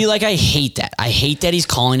 See, like, I hate that. I hate that he's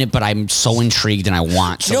calling it, but I'm so intrigued and I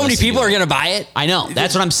want to. You know how many listen people to are it. going to buy it? I know.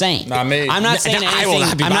 That's what I'm saying. Not me. I'm not saying I will anything.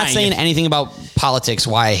 not be I'm not buying saying it. anything about politics,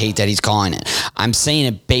 why I hate that he's calling it. I'm saying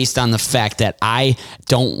it based on the fact that I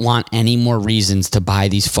don't want any more reasons to buy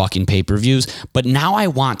these fucking pay-per-views, but now I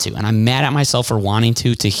want to, and I'm mad at myself for wanting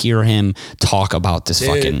to hear him talk about this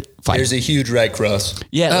fucking fight. There's a huge right cross.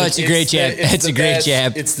 Yeah, Oh, like, it's a great jab. It's a great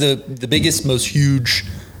jab. It's the biggest, most huge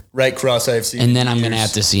right cross I've seen. and then I'm going to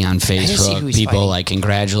have to see on see who Facebook he's people fighting. like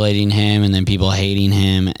congratulating him and then people hating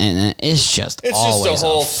him. And it's just It's always just a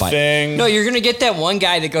whole fight. thing. No, you're going to get that one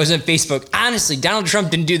guy that goes on Facebook. Honestly, Donald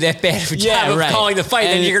Trump didn't do that bad of a Yeah, job of right. calling the fight.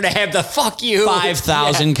 And then you're going to have the fuck you.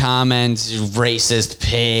 5,000 comments, racist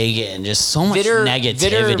pig, and just so much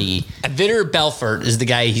negativity. Vitor Belfort is the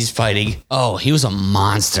guy he's fighting. Oh, he was a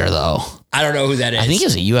monster, though. I don't know who that is. I think he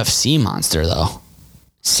was a UFC monster, though.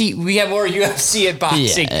 See, we have more UFC at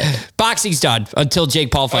boxing. Yeah. Boxing's done until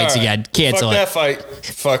Jake Paul fights All right. again. Cancel Fuck it. that fight.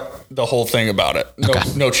 Fuck the whole thing about it. No, Okay.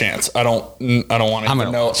 no chance. I don't want to I'm even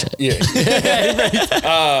gonna know. watch it.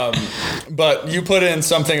 Yeah. But you put in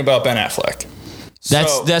something about Ben Affleck.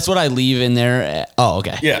 That's what I leave in there. Oh,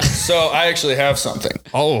 okay. Yeah. So I actually have something.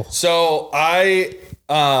 Oh. So I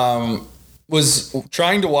was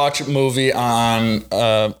trying to watch a movie on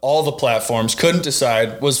all the platforms, couldn't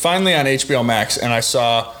decide, was finally on HBO Max, and I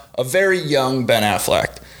saw a very young Ben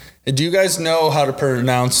Affleck. Do you guys know how to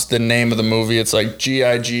pronounce the name of the movie? It's like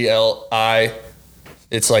Gigli.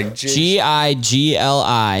 It's like Gigli.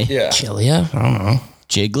 Yeah. Chilia? I don't know.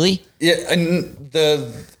 Jiggly? Yeah, and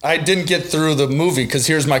I didn't get through the movie because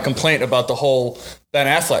here's my complaint about the whole Ben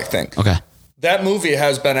Affleck thing. Okay. That movie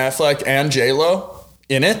has Ben Affleck and J-Lo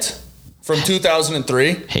in it from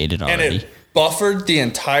 2003. Hate it And already. it buffered the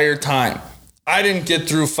entire time. I didn't get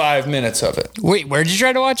through 5 minutes of it. Wait, where did you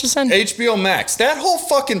try to watch this on? HBO Max, that whole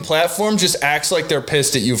fucking platform just acts like they're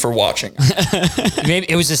pissed at you for watching. Maybe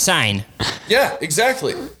it was a sign. Yeah,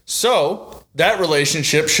 exactly. So that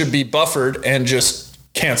relationship should be buffered and just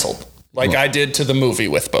canceled, like I did to the movie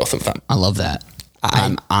with both of them. I love that.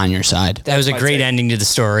 I'm on your side. That was a great take. ending to the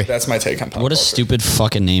story. That's my take on pop What a culture. stupid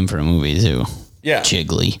fucking name for a movie, too. Yeah.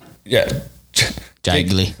 Jiggly. Yeah.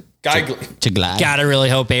 Jiggly. Gigli. Jiggly. Gotta really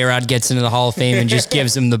hope A-Rod gets into the Hall of Fame and just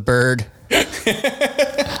gives him the bird.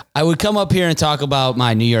 I would come up here and talk about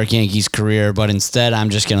my New York Yankees career, but instead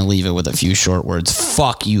I'm just going to leave it with a few short words.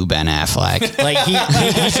 Fuck you, Ben Affleck. Like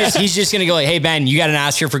he's just gonna go like, hey Ben, you got an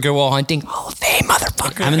Oscar for Good Will Hunting? Hall of Fame,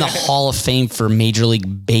 motherfucker. I'm in the Hall of Fame for Major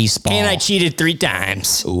League Baseball. And I cheated 3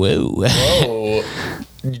 times. Whoa. Oh,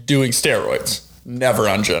 doing steroids. Never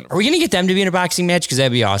on general. Are we gonna get them to be in a boxing match? Because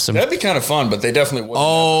that'd be awesome. That'd be kind of fun, but they definitely wouldn't.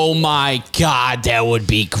 Oh my God, that would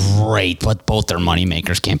be great. But both their money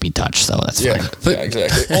makers can't be touched, so that's Yeah, fine. yeah,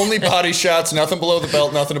 exactly. Only body shots, nothing below the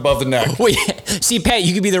belt, nothing above the neck. Wait, see, Pat,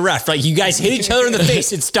 you could be the ref. Like, you guys hit each other in the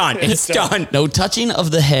face. It's done. It's done. No touching of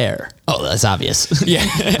the hair. Oh, that's obvious. Yeah.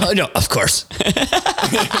 Oh, no, of course.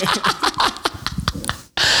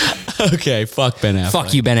 Okay, fuck Ben Affleck.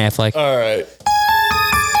 Fuck you, Ben Affleck. All right.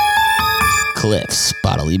 Cliff's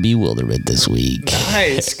bodily bewilderment this week.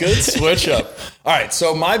 Nice, good switch up. All right,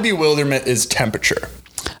 so my bewilderment is temperature.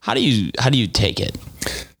 How do you take it?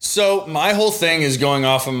 So my whole thing is going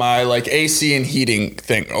off of my like AC and heating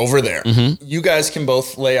thing over there. Mm-hmm. You guys can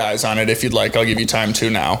both lay eyes on it if you'd like. I'll give you time to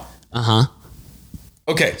now.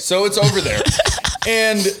 Okay, so it's over there.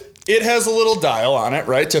 And it has a little dial on it,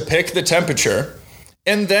 right, to pick the temperature.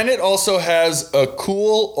 And then it also has a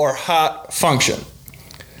cool or hot function.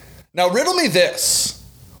 Now, riddle me this.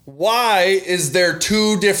 Why is there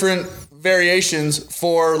two different variations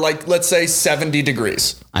for, like, let's say 70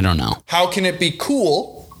 degrees? I don't know. How can it be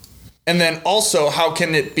cool? And then also, how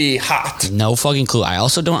can it be hot? No fucking clue. I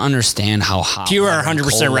also don't understand how hot You are water and 100%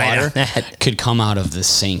 cold right on water that. could come out of the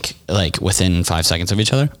sink like within 5 seconds of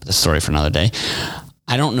each other. But the story for another day.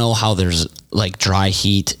 I don't know how there's like dry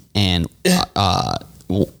heat and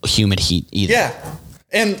humid heat either. Yeah.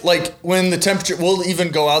 And like when the temperature, we'll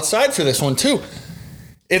even go outside for this one too.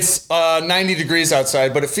 It's 90 degrees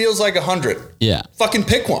outside, but it feels like 100. Yeah. Fucking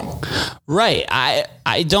pick one. Right.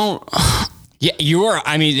 I don't. Yeah, you were.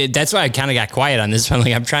 I mean, that's why I kind of got quiet on this one.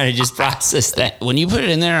 Like, I'm trying to just process that. When you put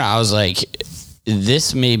it in there, I was like,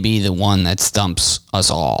 this may be the one that stumps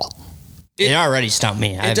us all. It already stumped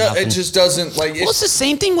me. It just doesn't like. Well, it's the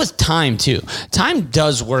same thing with time too. Time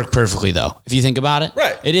does work perfectly though. If you think about it,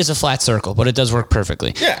 Right. It is a flat circle, but it does work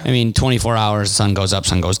perfectly. Yeah. I mean, 24 hours, sun goes up,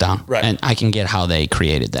 sun goes down. Right. And I can get how they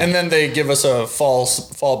created that. And then they give us a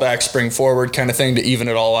fall back, spring forward kind of thing to even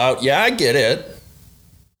it all out. Yeah, I get it.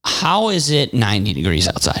 How is it 90 degrees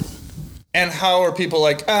outside? And how are people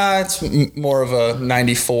like, it's more of a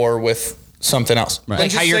 94 with something else? Right. Then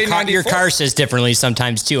Like just how say your 94. car says differently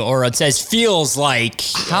sometimes too, or it says feels like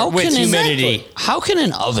with humidity. How can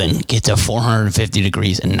an oven get to 450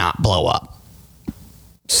 degrees and not blow up?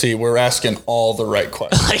 See, we're asking all the right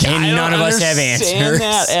questions. Like, And I don't none of us have understand answers.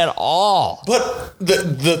 that at all. But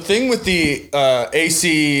the thing with the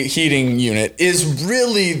AC heating unit is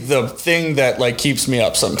really the thing that like keeps me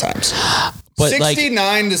up sometimes. But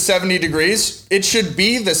 69 to 70 degrees, it should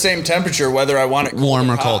be the same temperature whether I want it cold warm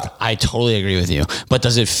or hot. cold. I totally agree with you. But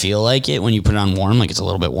does it feel like it when you put it on warm, like it's a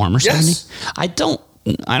little bit warmer? Yes. 70? I don't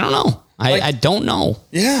know. I don't know.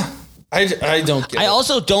 Yeah. I don't get I it.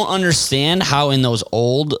 also don't understand how in those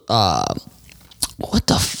old, what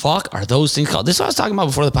the fuck are those things called? This is what I was talking about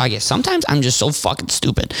before the podcast. Sometimes I'm just so fucking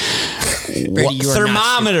stupid. What? you are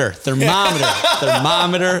not Thermometer.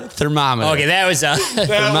 Okay, that was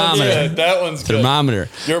Thermometer. That one's good. Thermometer.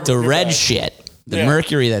 You're red right. shit. The Yeah.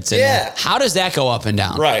 mercury that's in Yeah. there. How does that go up and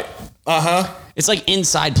down? Right. Uh-huh. It's like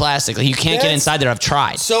inside plastic. Like you can't get That's- inside there. I've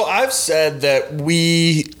tried. So I've said that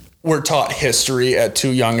we were taught history at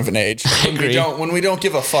too young of an age. agree. When we don't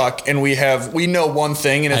give a fuck and we know one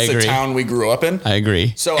thing and I it's the agree. town we grew up in. I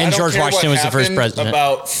agree. So And I don't George care Washington what was the first happened president.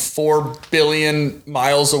 about 4 billion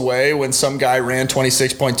miles away when some guy ran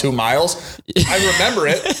 26.2 miles. I remember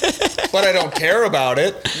it, but I don't care about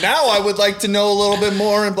it. Now I would like to know a little bit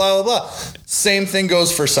more and blah, blah, blah. Same thing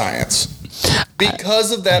goes for science.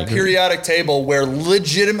 Because of that periodic table where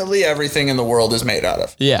legitimately everything in the world is made out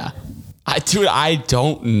of. Yeah. I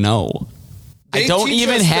don't know. They I don't teach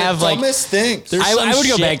even us have the like. dumbest things. There's I some would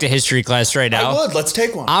go shit- back to history class right now. I would. Let's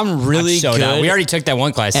take one. I'm really So good. down. We already took that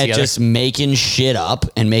one class at together. just making shit up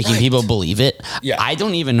and making people believe it. Yeah. I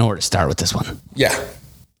don't even know where to start with this one. Yeah.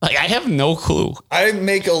 Like I have no clue. I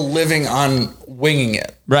make a living on winging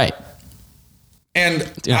it. Right. And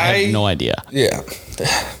Dude, I have no idea. Yeah.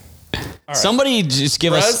 Somebody just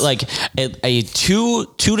give us Russ? like a 2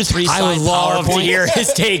 to 3 slide I would love to PowerPoint. hear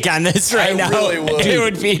his take on this right now. really would. It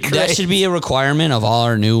would be great. That should be a requirement of all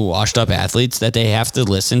our new washed up athletes that they have to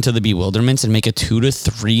listen to the bewilderments and make a 2 to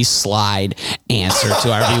 3 slide answer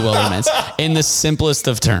to our bewilderments in the simplest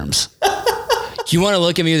of terms. You want to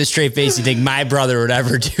look at me with a straight face, you think my brother would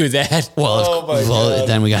ever do that? Oh my God.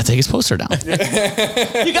 Then we got to take his poster down.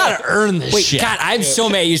 You got to earn this Wait, shit. God, I'm so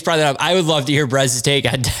mad you just brought that up. I would love to hear Brez's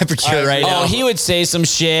take on temperature right now. Oh, he would say some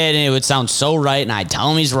shit and it would sound so right, and I'd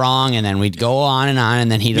tell him he's wrong, and then we'd go on,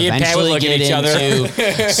 and then he'd Me and Pat would eventually look at get each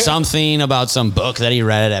other. into something about some book that he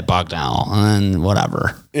read at Bucknell and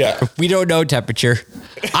whatever. Yeah. We don't know temperature.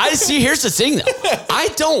 I see. Here's the thing, though. I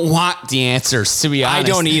don't want the answers. To be honest,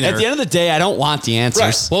 don't either. At the end of the day, I don't want the answers.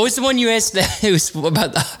 Right. What was the one you asked? That it was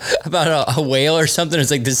about a whale or something.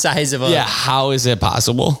 It's like the size of a Yeah. How is it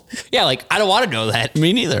possible? Yeah, like I don't want to know that.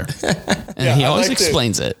 Me neither. And he always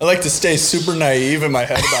explains it. I like to stay super naive in my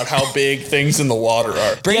head about how big things in the water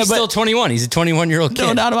are. Brady's still 21. He's a 21-year-old kid.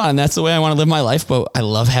 No doubt about it. And that's the way I want to live my life. But I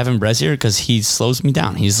love having Brez here because he slows me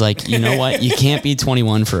down. He's like, you know what? You can't be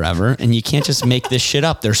 21 forever, and you can't just make this shit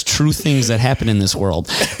up. There's true things that happen in this world.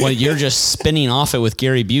 Well, you're just spinning off it with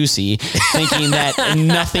Gary Busey, thinking that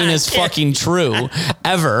nothing is fucking true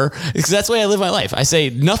ever. Because that's the way I live my life. I say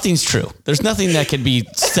nothing's true. There's nothing that can be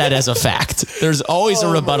said as a fact. There's always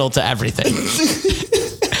a rebuttal to everything.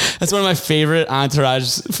 That's one of my favorite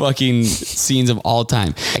Entourage fucking scenes of all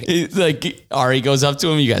time. Like Ari goes up to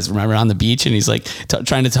him. You guys remember on the beach, and he's like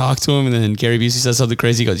trying to talk to him, and then Gary Busey says something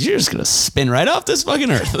crazy. He goes, "You're just gonna spin right off this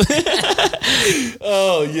fucking earth."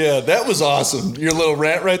 Oh yeah, that was awesome. Your little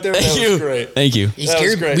rant right there. That was great. Thank you. He's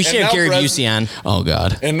great. We should have Gary Busey on. Oh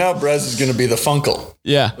God. And now Brez is going to be the Funkle.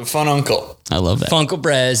 Yeah. The fun uncle. I love that. Funkle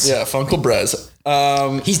Brez. Yeah, Funkle Brez.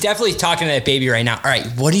 He's definitely talking to that baby right now. All right,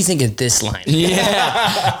 what do you think of this line?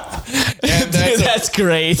 Yeah. And that's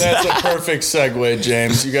great. That's a perfect segue,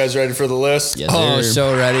 James. You guys ready for the list? Yes, Oh, sir.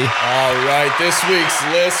 so ready. All right, this week's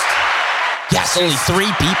list. Yes, only 3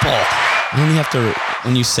 people. I only have to,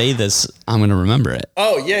 when you say this, I'm going to remember it.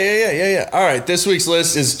 Oh, yeah. All right, this week's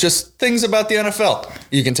list is just things about the NFL.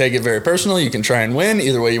 You can take it very personal. You can try and win.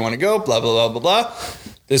 Either way you want to go, blah, blah, blah, blah, blah.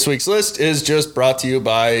 This week's list is just brought to you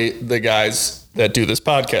by the guys that do this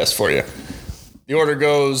podcast for you. The order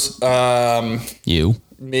goes You.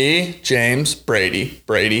 me, James,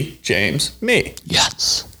 Brady, James, me.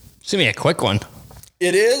 Yes. It's going to be a quick one.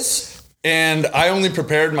 It is. And I only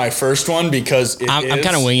prepared my first one because I'm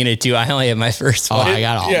kind of winging it too. I only have my first Oh, one. I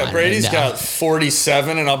got all Yeah, mine Brady's written down. got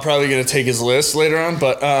 47, and I'm probably going to take his list later on.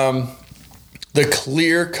 But the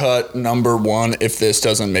clear-cut number one, if this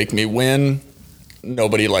doesn't make me win,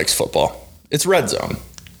 nobody likes football. It's Red Zone.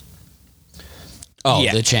 Oh,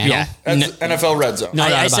 Yeah. the channel? Yeah. That's NFL Red Zone. No,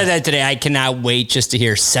 I said that today. I cannot wait just to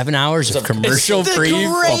hear 7 hours of commercial-free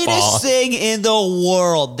football. thing in the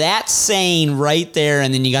world. That's saying right there,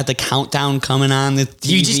 and then you got the countdown coming on the TV.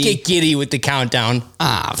 You just get giddy with the countdown.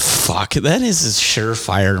 Ah, fuck. That is a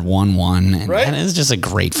surefire 1-1. And Right? that is just a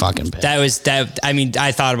great fucking pick. I mean,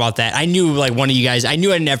 I thought about that. I knew like one of you guys, I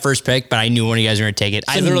knew I didn't have first pick, but I knew one of you guys were going to take it.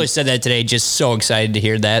 I literally said that today. Just so excited to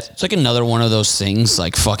hear that. It's like another one of those things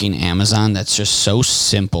like fucking Amazon that's just so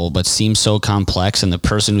simple but seems so complex, and the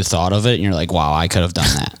person who thought of it, and you're like, wow, I could have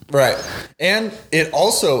done that. Right. And it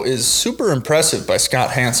also is super impressive by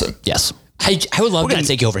Scott Hansen. Yes. I would love We're going to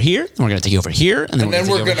take you over here, and we're going to take you over here, and then And then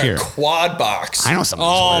we're we're going to going take to you over here. quad box. I know some of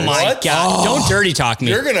these Oh words. my What? God. Don't dirty talk me.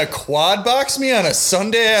 You're going to quad box me on a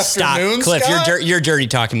Sunday Stop. afternoon, Cliff, Scott? you're dirty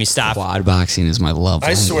talking me. Stop. Quad boxing is my love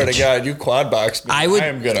I swear to language. God, you quad box me. I'm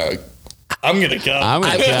gonna go. I'm gonna go.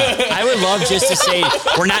 I would love just to say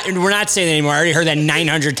we're not saying that anymore. I already heard that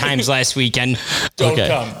 900 times last weekend. Don't Okay.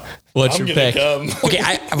 come. What's I'm your gonna pick? come. Okay,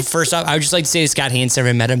 first off, I would just like to say to Scott Hansen,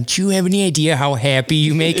 I met him. Do you have any idea how happy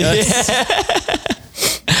you make us?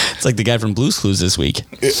 It's like the guy from Blue's Clues this week.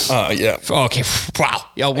 Yeah. Okay, wow.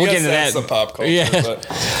 Yo, we'll get into That's that. the pop culture. Yeah.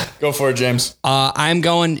 But go for it, James. I'm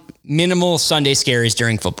going minimal Sunday scaries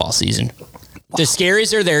during football season. The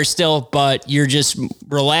scaries are there still, but you're just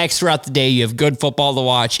relaxed throughout the day. You have good football to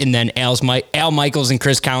watch, and then Al Michaels and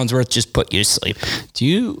Chris Collinsworth just put you to sleep. Do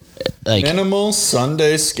you like? Minimal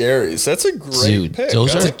Sunday scaries. That's a great Dude, pick.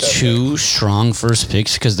 those I are like that two strong first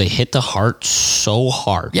picks because they hit the heart so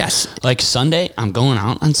hard. Yes. Like Sunday, I'm going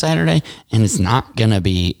out on Saturday, and it's not going to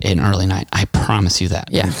be an early night. I promise you that.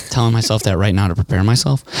 Yeah. I'm telling myself that right now to prepare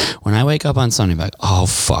myself. When I wake up on Sunday, I'm like, oh,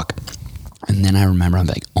 fuck. And then I remember, I'm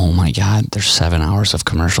like, oh my God, there's 7 hours of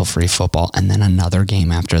commercial-free football, and then another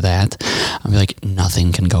game after that. I'm like,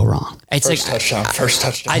 nothing can go wrong. It's First like touchdown. First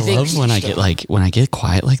touchdown. I I think- love when I get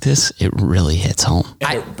quiet like this. It really hits home.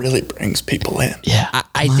 And it really brings people in. Yeah,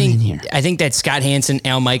 I come on in think here. I think that Scott Hansen,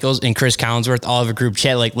 Al Michaels, and Chris Collinsworth all have a group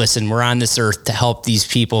chat. Like, listen, we're on this earth to help these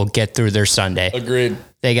people get through their Sunday. Agreed.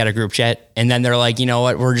 They got a group chat, and then they're like, you know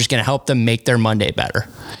what? We're just going to help them make their Monday better.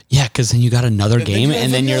 Yeah, because then you got another game, you have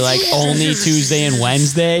and then you're another like game. only Tuesday and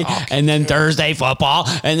Wednesday, and then Thursday football,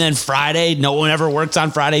 and then Friday. No one ever works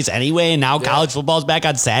on Fridays anyway, and now college football's back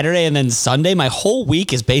on Saturday, and then Sunday. My whole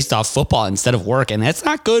week is based off football instead of work, and that's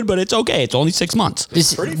not good, but it's okay. It's only 6 months.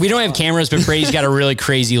 We don't have cameras, but Brady's got a really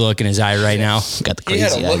crazy look in his eye right now. Got the He crazy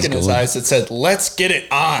had a look in his going. eyes that said, let's get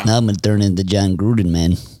it on. I'm gonna turn into John Gruden,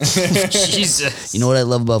 man. Jesus. You know what I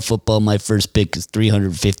love about football, my first pick is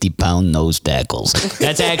 350-pound nose tackles.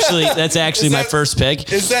 That's actually my first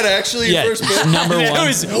pick. Is that actually your first pick? Number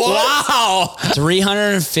one. Wow.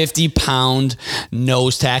 350-pound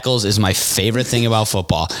nose tackles is my favorite thing about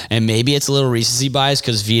football. And maybe it's a little recency bias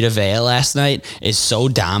because Vita Vea last night is so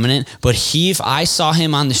dominant. But if I saw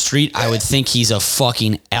him on the street, I would think he's a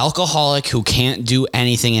fucking alcoholic who can't do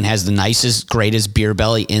anything and has the nicest, greatest beer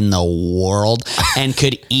belly in the world and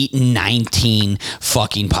could eat 19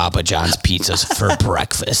 fucking Papa John's pizzas for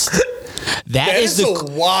breakfast. That is a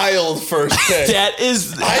wild first pick. That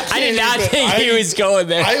is. I did not think he was going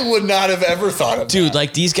there. I would not have ever thought of Dude, that.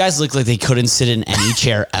 like these guys look like they couldn't sit in any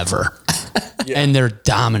chair ever. Yeah. And they're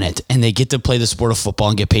dominant and they get to play the sport of football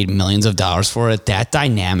and get paid millions of dollars for it. That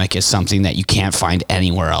dynamic is something that you can't find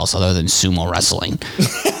anywhere else other than sumo wrestling.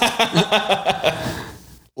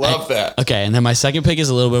 Love that. Okay, and then my second pick is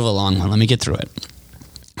a little bit of a long one. Let me get through it.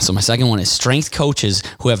 So my second one is strength coaches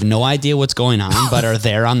who have no idea what's going on but are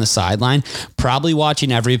there on the sideline, probably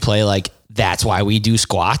watching every play like that's why we do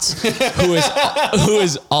squats, who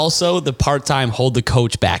is also the part-time hold the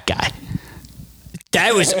coach back guy.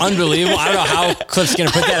 That was unbelievable. I don't know how Cliff's going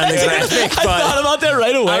to put that on the graphic, but I thought about that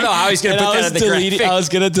right away. I don't know how he's going to put that on the graphic. I was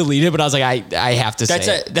going to delete it, but I was like, I have to say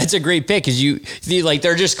it. That's a great pick because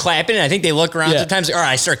they're just clapping, and I think they look around sometimes. All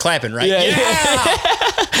right, I start clapping, right? Yeah.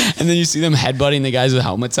 And then you see them headbutting the guys with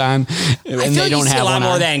helmets on, and I feel they like don't you see have a lot one more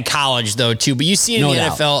on. of that in college though too. But you see it in No the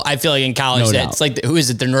doubt. NFL. I feel like in college No that's doubt. like who is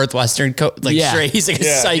it? The Northwestern coach? Like straight, he's like a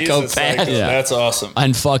psychopath. Psycho. Yeah. That's awesome.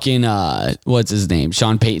 And fucking what's his name?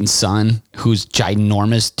 Sean Payton's son, who's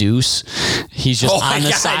ginormous Deuce. He's just Oh my on the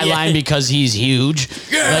God, sideline yeah. because he's huge.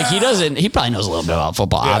 Yeah. Like he probably knows a little bit about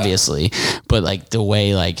football, obviously. But like the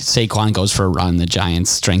way like Saquon goes for a run, the Giants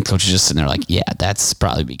strength coach is just sitting there like, yeah, that's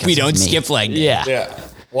probably because We of don't me. skip leg day. Yeah. Yeah.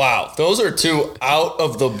 Wow. Those are two out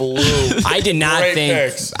of the blue. I did not Great think.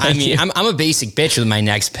 picks. I mean, I'm a basic bitch with my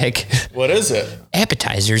next pick. What is it?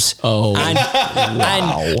 Appetizers. Oh,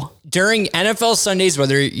 wow. During NFL Sundays,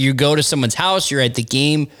 whether you go to someone's house, you're at the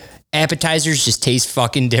game, appetizers just taste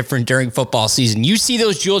fucking different during football season. You see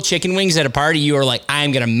those Jewel chicken wings at a party, you are like,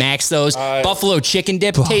 I'm going to max those. Buffalo chicken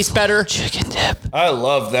dip tastes better. chicken dip. I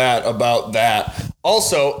love that about that.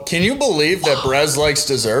 Also, can you believe that Brez likes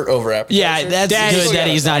dessert over appetizers? Yeah, that's good that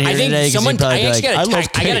he's not here I think today. 'cause someone. he'd probably I be actually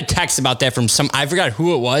like, got a text about that from some. I forgot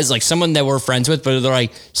who it was. Like someone that we're friends with, but they're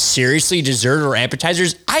like, seriously, dessert or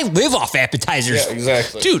appetizers? I live off appetizers. Yeah,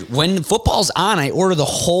 exactly. Dude, when football's on, I order the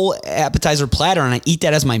whole appetizer platter and I eat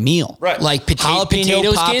that as my meal. Right. Like Jalapeno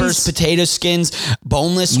potato poppers, skins? potato skins,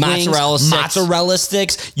 boneless Mozzarella wings, sticks. mozzarella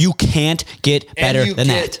sticks. You can't get better and you than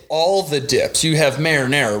get that. all the dips. You have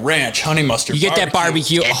marinara, ranch, honey mustard. You get that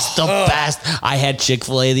barbecue. It's the best. I had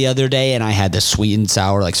Chick-fil-A the other day and I had the sweet and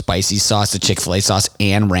sour, like spicy sauce, the Chick-fil-A sauce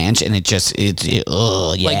and ranch, and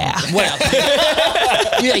yeah.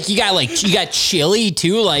 You got chili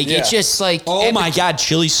too. Like Yeah. it's just like Oh my God,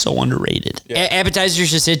 chili's so underrated.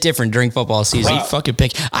 appetizers just hit different during football season. Great fucking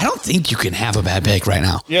pick. I don't think you can have a bad pick right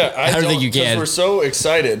now. Yeah, I don't think you 'cause can. We're so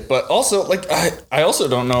excited, but also I also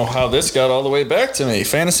don't know how this got all the way back to me.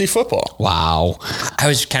 Fantasy football. Wow. I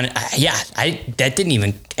was kind of that didn't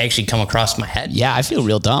even actually come across my head. Yeah, I feel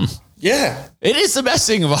real dumb. Yeah, It is the best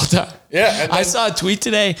thing of all time. Yeah, and I then- saw a tweet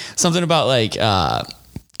today, something about like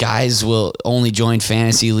guys will only join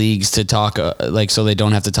fantasy leagues to talk so they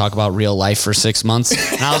don't have to talk about real life for 6 months.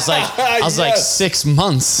 And I was like, Yes. 6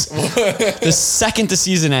 months. The second the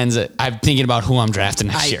season ends, I'm thinking about who I'm drafting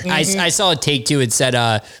next year. I saw a take too. It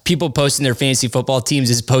said people posting their fantasy football teams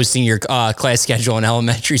is posting your class schedule in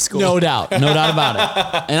elementary school. No doubt about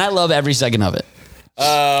it. And I love every second of it.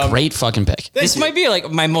 Great fucking pick. This might be like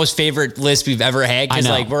my most favorite list we've ever had because I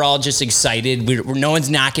know. like we're all just excited. No one's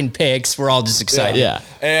knocking picks. We're all just excited. Yeah.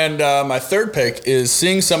 And my third pick is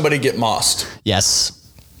seeing somebody get mossed. Yes.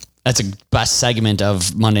 That's a best segment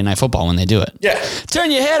of Monday Night Football when they do it. Yeah. Turn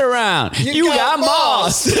your head around. You got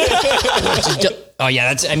mossed. Oh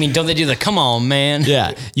yeah, don't they do the come on, man?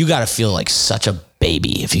 Yeah. You got to feel like such a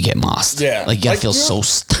baby if you get mossed. Yeah. Like you got to feel you know,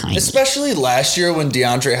 so tiny. Especially last year when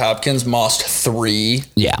DeAndre Hopkins mossed 3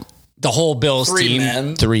 Yeah. The whole Bills team.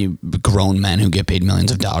 men 3 grown men who get paid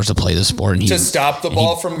millions of dollars to play the sport. And to stop the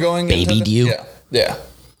ball from going babied into you? Yeah.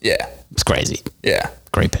 It's crazy. Yeah.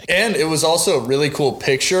 Great pick. And it was also a really cool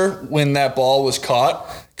picture when that ball was caught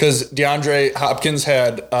because DeAndre Hopkins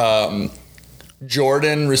had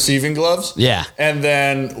Jordan receiving gloves. Yeah. And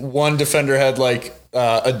then one defender had like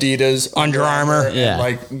Adidas, Under Armour. and Yeah.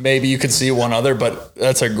 like maybe you could see one other, but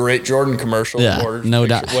that's a great Jordan commercial. Yeah, or no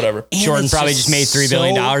picture, doubt. whatever. And Jordan it's probably just made $3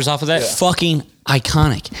 billion off of that. Fucking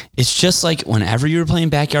iconic. It's just like whenever you were playing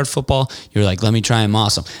backyard football, you're like, let me try I'm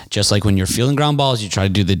awesome. Just like when you're fielding ground balls, you try to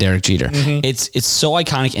do the Derek Jeter. It's so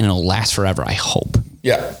iconic and it'll last forever, I hope.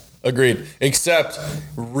 Yeah, agreed. Except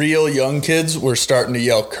real young kids were starting to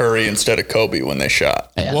yell Curry instead of Kobe when they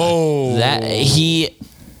shot. Yeah. Whoa. That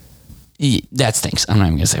stinks. I'm not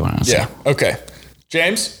even gonna say what I'm saying. Yeah. Okay.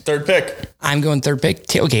 James, third pick. I'm going third pick,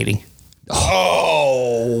 tailgating.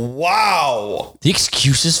 Oh, wow. The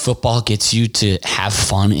excuses football gets you to have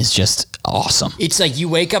fun is just awesome. It's like you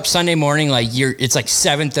wake up Sunday morning, it's like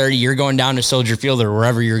 7:30. You're going down to Soldier Field or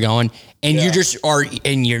wherever you're going, and you just are,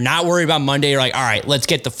 and you're not worried about Monday. You're like, all right, let's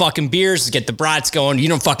get the fucking beers, let's get the brats going. You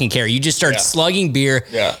don't fucking care. You just start slugging beer,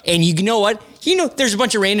 and you know what? There's a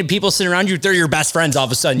bunch of random people sitting around you. They're your best friends all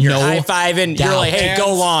of a sudden. You're high-fiving. You're like, hey,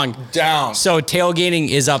 go long. Down. So tailgating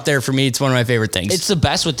is up there for me. It's one of my favorite things. It's the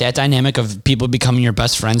best with that dynamic of people becoming your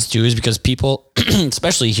best friends too, is because people,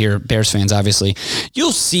 especially here, Bears fans, obviously,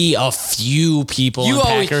 you'll see a few people in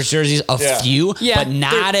Packers jerseys, few, but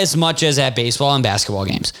not as much as at baseball and basketball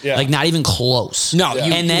games. Yeah. Like not even close. No,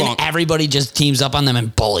 and then everybody just teams up on them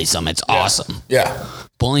and bullies them. It's awesome. Yeah.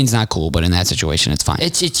 Bullying's not cool, but in that situation, it's fine.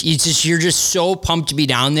 It's just you're just so pumped to be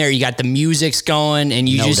down there. You got the music's going, and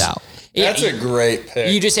no doubt. That's a great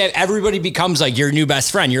pick. You just have everybody becomes like your new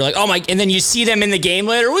best friend. You're like, oh my, and then you see them in the game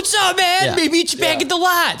later. What's up, man? Yeah. Maybe meet you back at the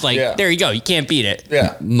lot. Like, there you go. You can't beat it.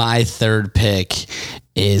 Yeah. My third pick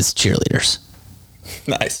is cheerleaders.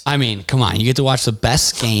 Nice. I mean, come on. You get to watch the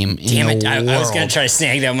best game in the world. I was going to try to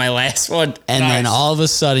snag that on my last one. And then all of a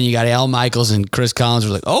sudden you got Al Michaels and Chris Collins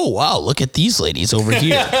were like, oh, wow, look at these ladies over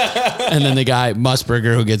here. And then the guy,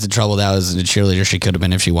 Musburger, who gets in trouble, that was the cheerleader she could have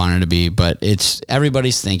been if she wanted to be. But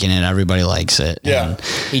everybody's thinking it. Everybody likes it. Yeah.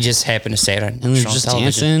 He just happened to say it on And they're just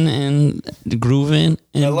dancing and grooving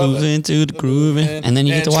and moving to the grooving. And then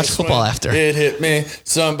you get to watch football after. It hit me.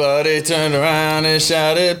 Somebody turned around and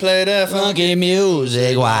shouted, play that Funky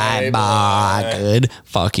music, white boy. Good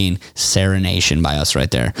fucking serenation by us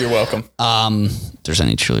right there. You're welcome. If there's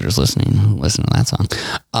any cheerleaders listening, listen to that song.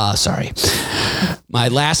 Sorry. My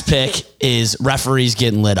last pick is referees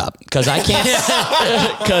getting lit up because I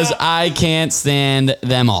can't stand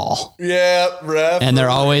them all. Yeah, referees. And they're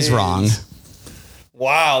always wrong.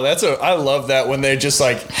 Wow, I love that when they just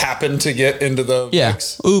like happen to get into the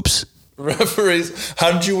mix. Oops. Referees.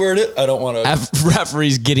 How did you word it? I don't want to.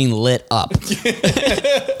 Referees getting lit up.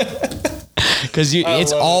 Because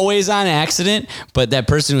it's always on accident, but that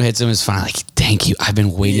person who hits them is fine. Like, thank you. I've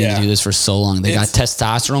been waiting to do this for so long. They got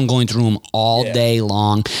testosterone going through them all day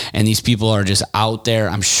long, and these people are just out there.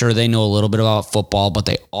 I'm sure they know a little bit about football, but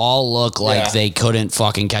they all look like they couldn't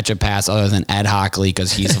fucking catch a pass other than Ed Hockley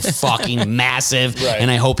because he's a fucking massive,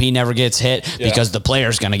 and I hope he never gets hit because the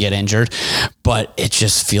player's going to get injured. But it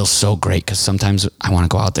just feels so great because sometimes I want to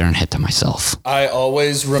go out there and hit them myself. I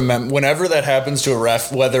always remember whenever that happens to a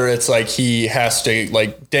ref, whether it's like he has to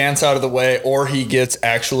like dance out of the way or he gets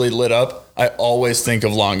actually lit up, I always think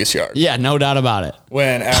of Longest Yard. Yeah, no doubt about it.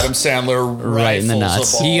 When Adam Sandler right in the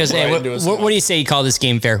nuts. He goes, hey, what do you say you call this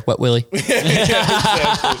game fair? What, Willie? Nothing,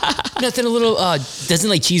 a little,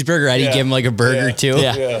 doesn't like Cheeseburger Eddie give him like a burger too?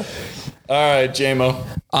 Yeah. All right, J-Mo.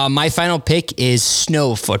 My final pick is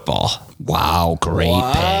snow football. Wow, great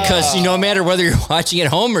pick. Because no matter whether you're watching at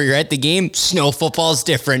home or you're at the game, snow football is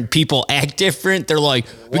different. People act different. They're like,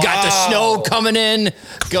 we got the snow coming in.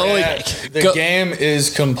 The game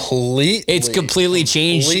is completely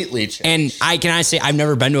changed. And I can honestly say I've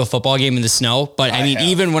never been to a football game in the snow, but I mean,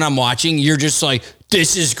 even when I'm watching, you're just like,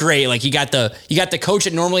 this is great. Like you got the coach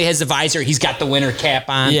that normally has the visor. He's got the winter cap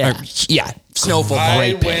on. Snow football.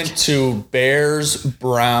 I went to Bears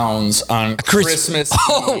Browns on Christmas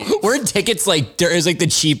Eve. Weren't tickets like the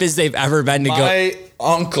cheapest they've ever been to go? My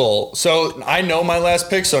uncle. So I know my last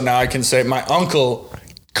pick. So now I can say my uncle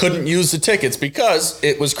couldn't use the tickets because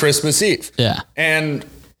it was Christmas Eve. Yeah. And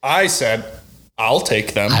I said, I'll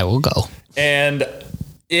take them. I will go. And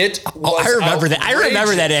it was I remember that. I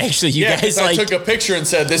remember that actually. You guys I took a picture and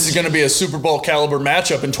said, this is going to be a Super Bowl caliber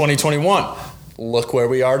matchup in 2021. Look where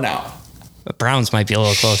we are now. The Browns might be a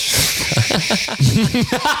little close.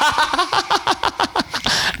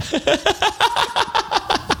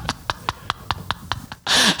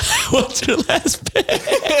 What's your last pick?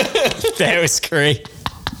 That was great.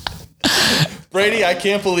 Brady, I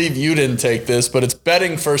can't believe you didn't take this, but it's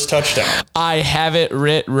betting first touchdown. I have it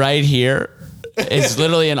writ right here. It's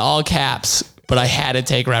literally in all caps. but I had to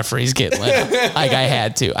take referees getting let off. Like I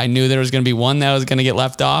had to. I knew there was going to be one that was going to get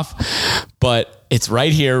left off, but it's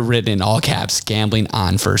right here written in all caps, gambling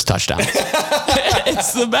on first touchdown.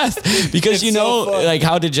 It's the best because It's so fun. like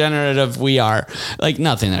how degenerative we are. Like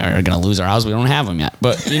nothing that are going to lose our house. We don't have them yet,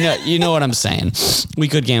 but you know what I'm saying. We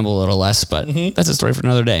could gamble a little less, but that's a story for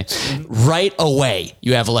another day. Right away,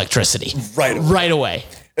 you have electricity. Right away.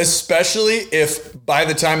 Especially if by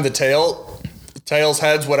the time the tails,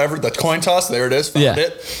 heads, whatever, the coin toss, there it is, found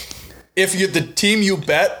it. If the team you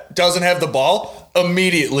bet doesn't have the ball,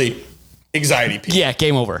 immediately anxiety peak. Yeah,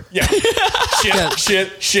 game over. Yeah.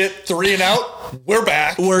 Shit, 3 and out. We're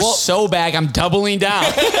back. We're so back. I'm doubling down.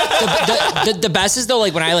 The best is though,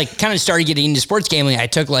 like when I like kind of started getting into sports gambling, I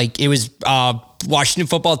took like, it was Washington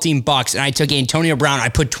football team Bucks, and I took Antonio Brown. I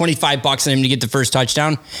put $25 on him to get the first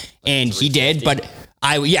touchdown, and he did, but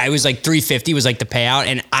it was like $350 was like the payout,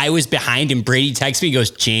 and I was behind, and Brady texts me, he goes,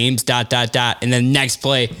 James, ... and then next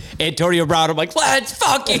play, Antonio Brown, I'm like, let's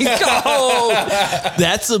fucking go.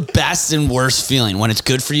 That's the best and worst feeling. When it's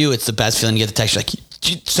good for you, it's the best feeling to get the text like,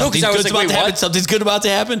 something's I was good's like, about to wait, happen, what? something's good about to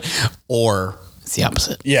happen, or it's the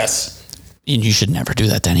opposite. Yes. And you should never do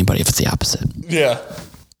that to anybody if it's the opposite. Yeah.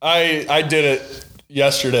 I did it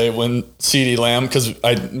yesterday when CeeDee Lamb, because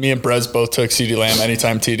me and Brez both took CeeDee Lamb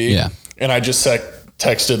anytime TD. Yeah. And I just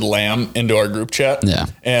texted Lamb into our group chat. Yeah.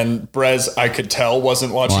 And Brez, I could tell,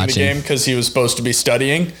 wasn't watching the game because he was supposed to be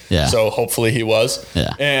studying. Yeah. So hopefully he was.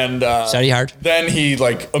 Yeah. And Study hard. Then he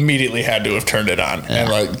like immediately had to have turned it on. And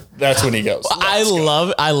like that's when he goes. I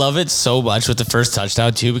love it so much with the first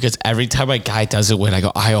touchdown too, because every time my guy does it win, I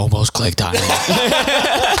go, I almost clicked on it.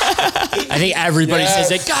 I think everybody Yes.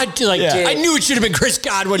 says that. God, like, Yeah. I knew it should have been Chris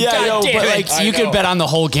Godwin. Yeah, God I know, damn but it. like I you know. can bet on the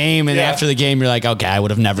whole game, and Yeah. after the game, you're like, okay, I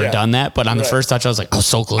would have never Yeah. done that. But on the Right. first touch, I was like, I was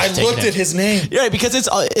so close. I to taking looked it. at his name. Yeah, because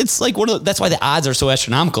it's like one of that's why the odds are so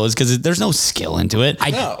astronomical, is because there's no skill into it.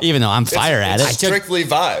 No. Even though I'm fire at It's it. strictly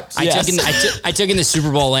vibes. I took in the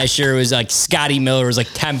Super Bowl last year. It was like Scotty Miller was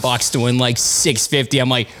like $10 to win like $650. I'm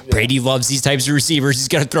like, Brady loves these types of receivers. He's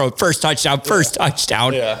gonna throw it first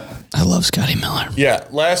touchdown. Yeah. I love Scotty Miller. Yeah,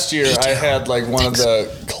 last year I had like one of the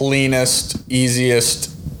cleanest, easiest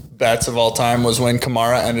bets of all time was when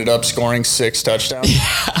Kamara ended up scoring 6 touchdowns.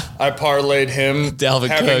 I parlayed him Dalvin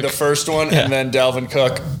having Cook. the first one and then Dalvin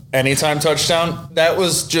Cook anytime touchdown. That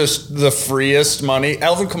was just the freest money.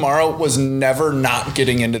 Alvin Kamara was never not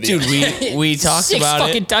getting into the Dude, we talked 6 about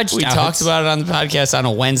fucking it. touchdowns. We talked about it on the podcast on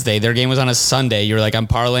a Wednesday. Their game was on a Sunday. You were like, I'm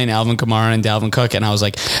parlaying Alvin Kamara and Dalvin Cook, and I was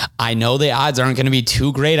like, I know the odds aren't going to be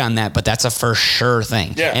too great on that, but that's a for sure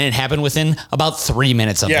thing. Yeah. And it happened within about 3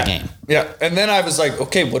 minutes of yeah. the game. Yeah, and then I was like,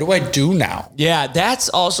 okay, what do I do now? Yeah, that's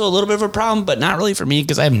also a little bit of a problem, but not really for me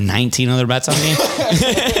because I have 19 other bets on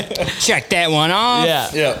the game. Check that one off. Yeah.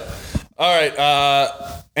 Yeah. All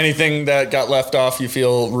right. Anything that got left off you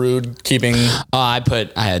feel rude keeping? I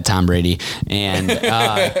had Tom Brady and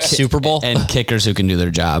Super Bowl and kickers who can do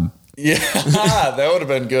their job. Yeah, that would have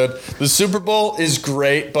been good. The Super Bowl is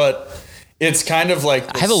great, but it's kind of like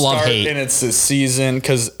the I have a love-hate. and it's the season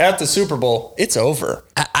because at the Super Bowl it's over.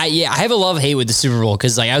 I have a love hate with the Super Bowl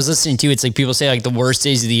because like I was listening to it's like people say like the worst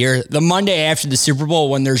days of the year, the Monday after the Super Bowl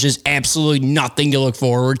when there's just absolutely nothing to look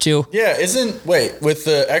forward to. Yeah, with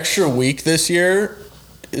the extra week this year,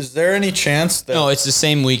 is there any chance that? No, it's the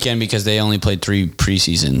same weekend because they only played 3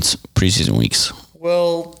 preseason weeks.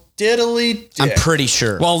 Well, diddly. I'm pretty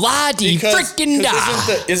sure. Well, la di freaking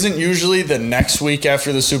da. Isn't usually the next week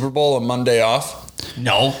after the Super Bowl a Monday off?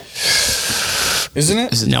 No, Isn't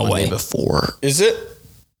it? Is it no the Monday way. before? Is it?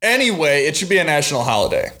 Anyway, it should be a national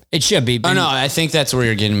holiday. it should be. Oh no, I think that's where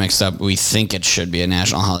you're getting mixed up. We think it should be a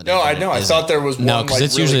national holiday. No, I but know. it I isn't. thought there was one. No, because like,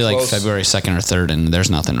 it's really usually close. like February 2nd or 3rd, and there's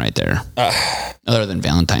nothing right there other than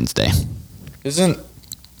Valentine's Day. Isn't?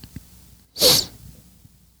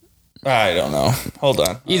 I don't know. Hold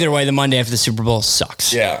on. Either way, the Monday after the Super Bowl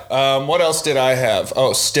sucks. Yeah. What else did I have?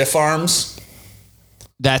 Oh, stiff arms.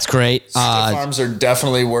 That's great. Stiff arms are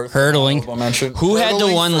definitely worth Hurtling. honorable mention. Who had the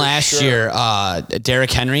Hurtling one for last sure. year?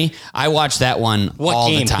 Derrick Henry. I watched that one What all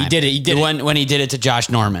game? the time. He did it. He did it. when he did it to Josh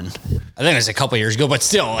Norman. I think it was a couple years ago, but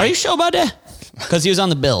still. Are you sure about that? Because he was on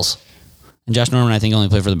the Bills, and Josh Norman I think only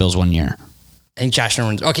played for the Bills 1 year. I think Josh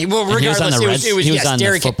Norman's okay. Well, And he was regardless, on the it was he was yes, on the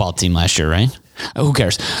Derrick. football team last year, right? Who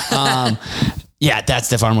cares? Yeah, that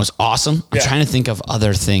stiff arm was awesome. I'm Yeah. trying to think of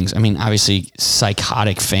other things. I mean, obviously,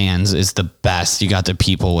 psychotic fans is the best. You got the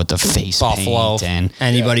people with the face Buffalo. paint and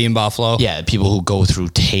Anybody in Buffalo? yeah, people who go through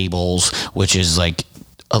tables, which is like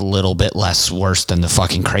a little bit less worse than the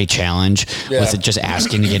fucking crate challenge with it just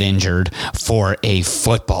asking to get injured for a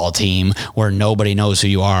football team where nobody knows who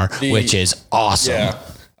you are, which is awesome. Yeah.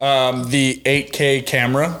 The 8K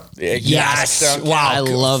camera. The 8K Yes. touchdown Wow. I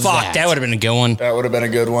love Fuck, that. that would have been a good one. That would have been a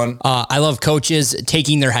good one. I love coaches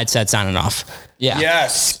taking their headsets on and off. Yeah.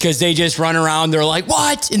 Yes. Because they just run around. They're like,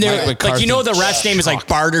 what? And they're Mike like, McCarthy. you know, the ref's name is like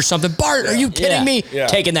Bart or something. Bart, are you kidding Yeah. me? Yeah.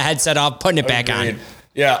 Taking the headset off, putting it back Agreed. on.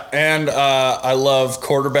 Yeah, and I love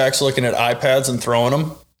quarterbacks looking at iPads and throwing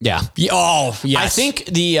them. Yeah. Oh, yes. I think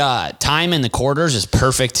the time in the quarters is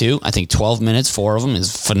perfect too. I think 12 minutes, 4 of them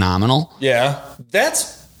is phenomenal. Yeah,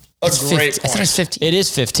 that's a great 50, I thought it was point. 15. It is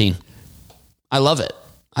 15. I love it.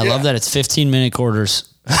 I love that it's 15-minute quarters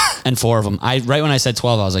and 4 of them. Right when I said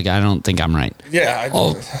 12, I was like, I don't think I'm right. Yeah,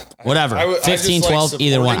 Whatever. I 15, just like 12,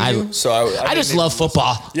 either one. supporting you, so I just didn't love even-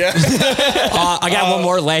 football. Yeah, I got one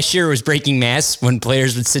more. Last year was breaking masks. When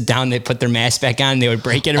players would sit down, they put their mask back on. They would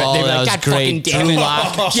break it. Oh, They'd be that like, was God great. fucking damn Drew it.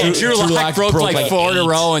 Lock- Yeah, Drew Drew Lock Lock broke like like 4 in a 8.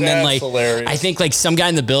 row. And then That's like, hilarious. I think like some guy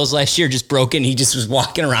in the Bills last year just broke it and he just was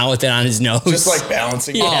walking around with it on his nose. just like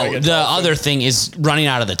balancing. it like Oh, a the dolphin. other thing is running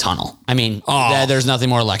out of the tunnel. I mean, there's nothing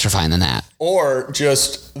more electrifying than that. or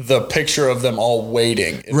just the picture of them all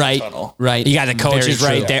waiting in Right. the tunnel. Right. You got the coaches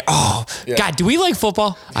Very right true. there. Oh, God, do we like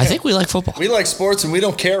football? I think we like football. We like sports and we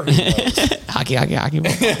don't care. Who knows. Hockey.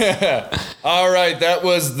 All right, that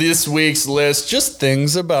was this week's list. Just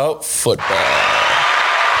things about football.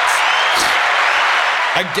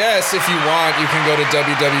 I guess if you want, you can go to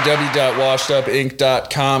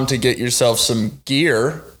www.washedupinc.com to get yourself some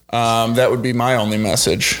gear. That would be my only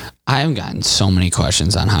message. I have gotten so many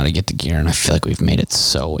questions on how to get the gear, and I feel like we've made it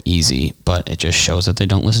so easy, but it just shows that they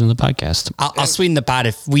don't listen to the podcast. I'll sweeten the pot.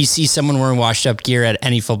 If we see someone wearing washed up gear at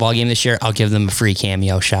any football game this year, I'll give them a free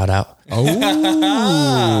Cameo shout out.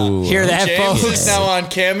 Oh. Hear that, James is folks? now on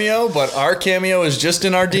Cameo, but our Cameo is just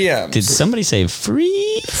in our DMs. Did somebody say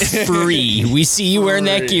free? Free. We see you wearing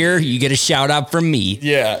that Free. gear, you get a shout out from me.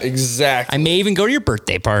 Yeah, exactly. I may even go to your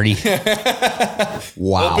birthday party.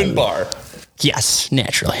 Wow. Open bar. Yes,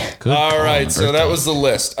 naturally. Good All call on right, so that birthday. was the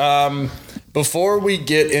list. Before we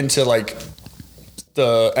get into like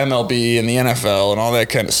the MLB and the NFL and all that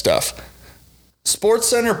kind of stuff,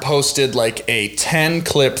 SportsCenter posted like a 10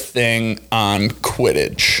 clip thing on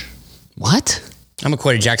Quidditch. What? I'm a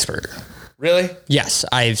Quidditch expert. Really? Yes,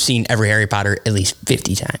 I've seen every Harry Potter at least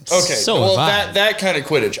 50 times. Okay, So well have I. that kind of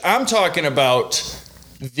Quidditch. I'm talking about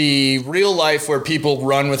the real life where people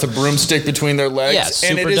run with a broomstick between their legs, Yeah,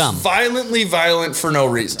 and it super is dumb. violently violent for no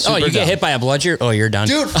reason. Oh, you dumb. get hit by a bludger? Oh, you're done.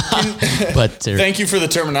 Dude, But they're- thank you for the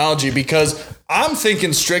terminology, because I'm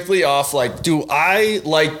thinking strictly off like, do I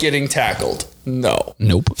like getting tackled? No.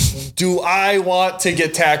 Nope. Do I want to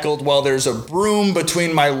get tackled while there's a broom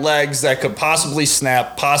between my legs that could possibly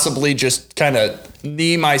snap, possibly just kind of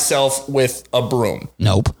knee myself with a broom?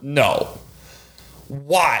 Nope. No.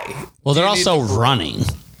 Why? Well, they're Do you need also the broom? running.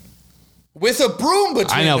 With a broom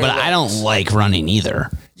between I know, their but I legs. don't like running either.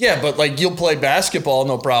 Yeah, but like you'll play basketball,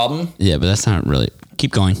 no problem. Yeah, but that's not really.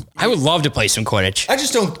 Keep going. I would love to play some Quidditch. I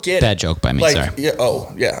just don't get Bad it. joke by me, Like, sorry. yeah,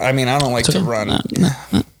 oh, yeah. I mean, I don't like to run.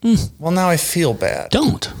 Well, now I feel bad.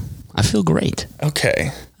 Don't. I feel great. Okay.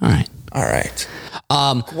 All right. All right.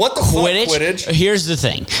 What the Quidditch. fuck, Quidditch? Here's the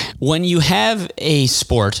thing: when you have a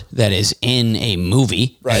sport that is in a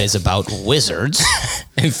movie Right. that is about wizards,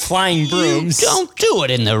 And flying brooms. don't do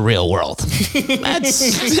it in the real world.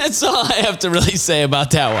 That's all I have to really say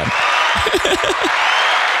about that one.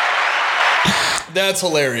 That's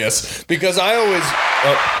hilarious because I always.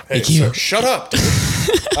 Oh, hey, Thank you. sir, shut up. dude.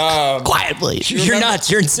 Quiet, please. You're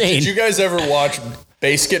nuts. You're insane. Did you guys ever watch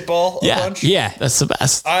basketball a Yeah, bunch? Yeah. That's the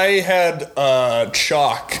best. I had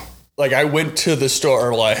chalk. Like I went to the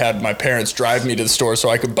store. Well, I had my parents drive me to the store so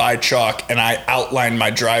I could buy chalk, and I outlined my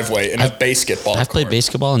driveway in a basketball. I've played court.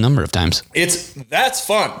 basketball a number of times. That's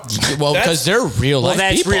fun. Well, That's- because they're real life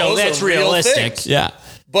that's people. real. Those That's are real realistic. things. Yeah.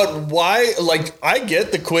 But why? Like, I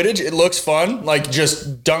get the Quidditch. It looks fun. Like,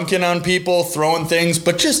 just dunking on people, throwing things,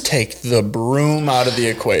 but just take the broom out of the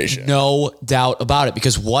equation. No doubt about it.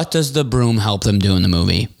 Because what does the broom help them do in the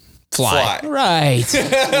movie? Fly. Right.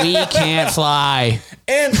 We can't fly.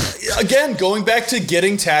 And again, going back to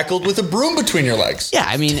getting tackled with a broom between your legs. Yeah,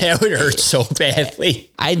 I mean, That would hurt so badly.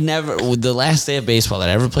 the last day of baseball that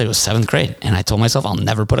I ever played was 7th grade. And I told myself I'll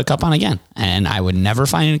never put a cup on again. And I would never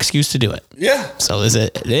find an excuse to do it. Yeah. So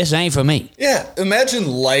this ain't for me. Yeah. Imagine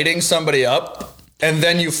lighting somebody up and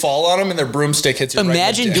then you fall on them and their broomstick hits you. right in the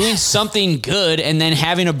Imagine dick. doing something good and then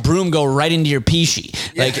having a broom go right into your peeshy.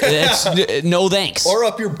 Like, that's no thanks. Or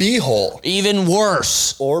up your beehole. Even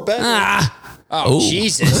worse. Or better. Ah, Oh,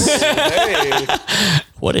 Jesus. Hey.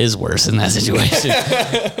 what is worse in that situation?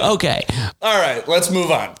 Okay. All right, let's move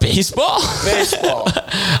on. Baseball? Baseball.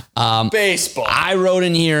 Baseball. I wrote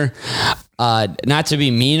in here, Not to be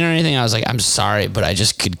mean or anything, I was like, I'm sorry, but I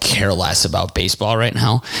just could care less about baseball right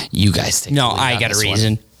now. You guys think? No, I got a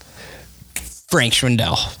reason. Frank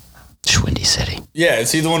Schwindel. Schwindy City. Yeah,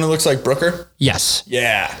 is he the one who looks like Brooker? Yes.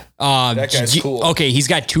 Yeah. That guy's cool. Okay, he's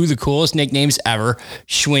got two of the coolest nicknames ever: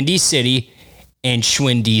 Schwindy City and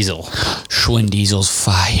Schwinn Diesel. Schwinn Diesel's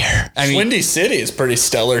fire. I mean, Windy City is pretty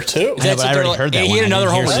stellar too. I know, but I already heard that he one. hit another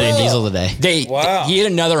homer Schwinn Diesel today. Wow. He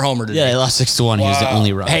hit another homer today. Yeah, they lost 6-1. He was the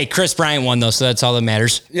only run. Hey, Chris Bryant won though, so that's all that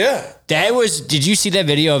matters. Yeah. Did you see that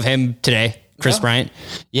video of him today, Chris Bryant?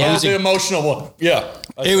 Yeah, It was the emotional one. Yeah.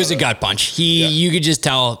 It was a gut punch. You could just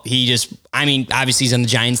tell obviously he's on the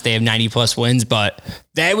Giants. They have 90 plus wins, but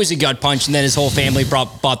that was a gut punch. And then his whole family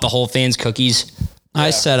bought the whole fans cookies.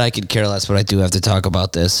 I said I could care less, but I do have to talk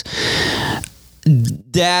about this.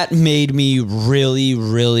 That made me really,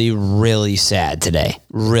 really, really sad today.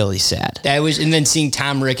 Really sad. And then seeing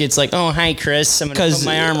Tom Ricketts like, oh, hi, Chris. I'm going to put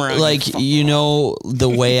my arm around you. The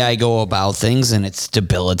way I go about things, and it's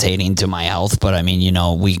debilitating to my health, but I mean,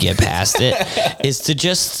 we get past it, is to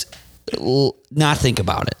just not think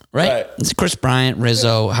about it, right? It's Chris Bryant,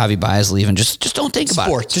 Rizzo, Javi Baez leaving. Just don't think about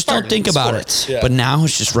it. Just don't think about it. Yeah. But now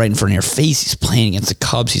it's just right in front of your face. He's playing against the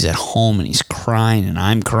Cubs. He's at home and he's crying and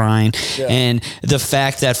I'm crying. Yeah. And the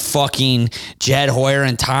fact that fucking Jed Hoyer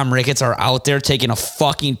and Tom Ricketts are out there taking a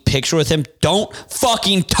fucking picture with him. Don't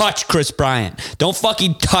fucking touch Chris Bryant. Don't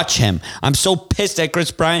fucking touch him. I'm so pissed at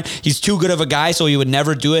Chris Bryant. He's too good of a guy, so he would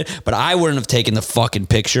never do it. But I wouldn't have taken the fucking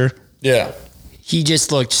picture. Yeah. He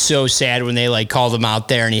just looked so sad when they called him out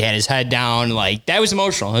there and he had his head down. That was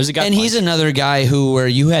emotional. It was a gut punch. He's another guy where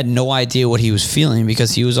you had no idea what he was feeling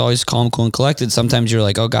because he was always calm, cool, and collected. Sometimes you're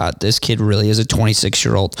like, oh God, this kid really is a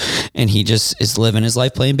 26-year-old and he just is living his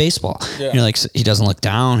life playing baseball. Yeah. You're like, he doesn't look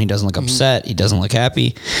down. He doesn't look upset. He doesn't look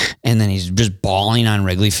happy. And then he's just bawling on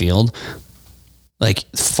Wrigley Field.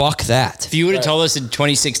 Fuck that. If you would have told us in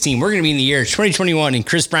 2016, we're going to be in the year 2021 and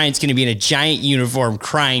Chris Bryant's going to be in a giant uniform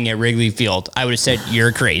crying at Wrigley Field, I would have said,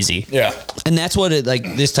 you're crazy. Yeah. And that's what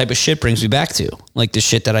this type of shit brings me back to. The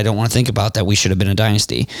shit that I don't want to think about, that we should have been a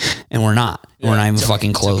dynasty. And we're not. Yeah, we're not even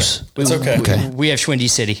fucking close. It's okay. We have Schwindy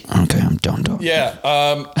City. Okay, I'm done. Yeah.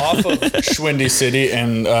 Off of Schwindy City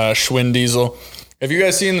and Schwinn Diesel. Have you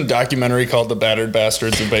guys seen the documentary called The Battered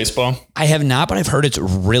Bastards of Baseball? I have not, but I've heard it's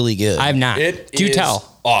really good. I have not. Do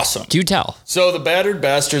tell. Awesome. Do tell. So the Battered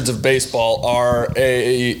Bastards of Baseball are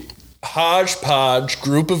a hodgepodge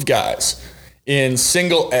group of guys in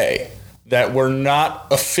Single A that were not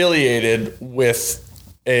affiliated with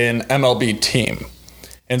an MLB team.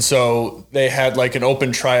 And so they had an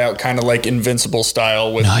open tryout, kind of like Invincible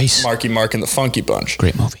style with Marky Mark and the Funky Bunch.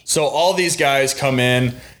 Great movie. So all these guys come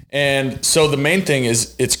in. And so the main thing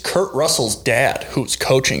is it's Kurt Russell's dad who's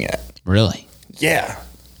coaching it. Really? Yeah.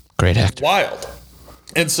 Great actor. Wild.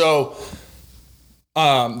 And so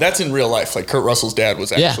that's in real life. Kurt Russell's dad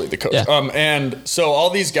was actually the coach. Yeah. And so all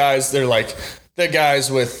these guys, they're the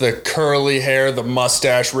guys with the curly hair, the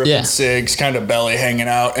mustache, ripping cigs, kind of belly hanging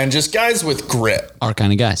out, and just guys with grit. Our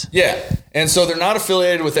kind of guys. Yeah. And so they're not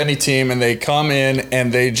affiliated with any team, and they come in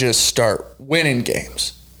and they just start winning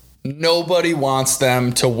games. Nobody wants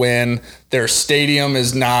them to win. Their stadium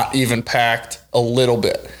is not even packed a little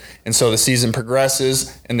bit. And so the season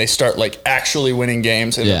progresses and they start actually winning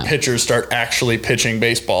games and the pitchers start actually pitching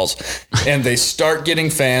baseballs and they start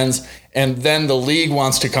getting fans. And then the league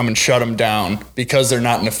wants to come and shut them down because they're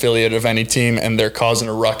not an affiliate of any team and they're causing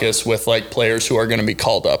a ruckus with players who are going to be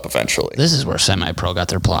called up eventually. This is where Semi-Pro got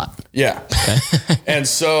their plot. Yeah. Okay. And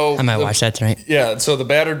so I might watch that tonight. Yeah. So the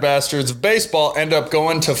Battered Bastards of Baseball end up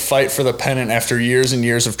going to fight for the pennant after years and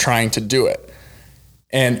years of trying to do it.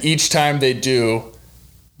 And each time they do,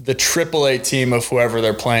 the AAA team of whoever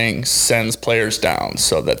they're playing sends players down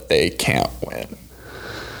so that they can't win.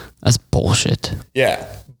 That's bullshit.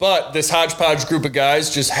 Yeah. But this hodgepodge group of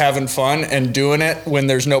guys just having fun and doing it when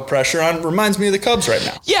there's no pressure on reminds me of the Cubs right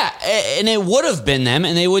now. Yeah, and it would have been them,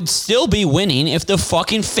 and they would still be winning if the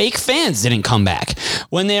fucking fake fans didn't come back.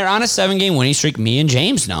 When they're on a 7-game winning streak, me and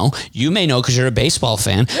James know. You may know because you're a baseball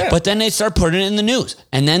fan. Yeah. But then they start putting it in the news.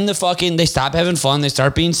 And then they stop having fun. They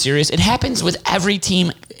start being serious. It happens with every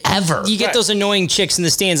team ever. You get those annoying chicks in the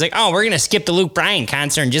stands we're going to skip the Luke Bryan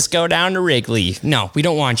concert and just go down to Wrigley. No, we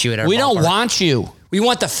don't want you at our We don't want you. We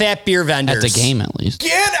want the fat beer vendors. At the game, at least.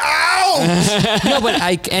 Get out! No, but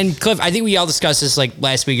Cliff, I think we all discussed this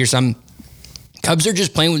last week or something. Cubs are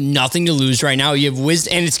just playing with nothing to lose right now. You have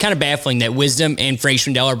Wisdom, and it's kind of baffling that Wisdom and Frank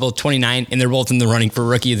Schwindel are both 29, and they're both in the running for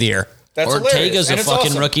Rookie of the Year. That's Ortega's hilarious. a And it's fucking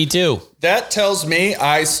awesome. rookie too. That tells me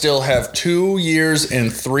I still have 2 years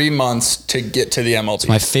and 3 months to get to the MLB.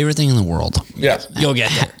 My favorite thing in the world. Yeah. You'll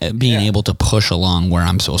get there. Being able to push along where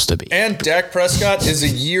I'm supposed to be. And Dak Prescott is a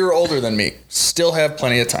year older than me. Still have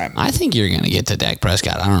plenty of time. I think you're going to get to Dak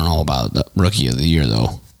Prescott. I don't know about the rookie of the year,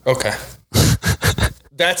 though. Okay.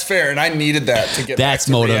 That's fair, and I needed that to get That's back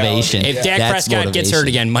to motivation. reality. If Dak That's Prescott gets hurt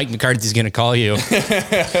again, Mike McCarthy's going to call you. My No,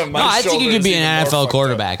 I think you shoulder could be is an even more NFL fucked up.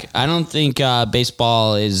 quarterback. I don't think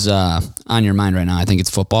baseball is on your mind right now. I think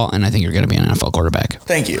it's football, and I think you're going to be an NFL quarterback.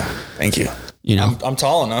 Thank you. You know, I'm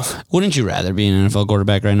tall enough. wouldn't you rather be an NFL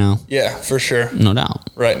quarterback right now? Yeah, for sure. No doubt.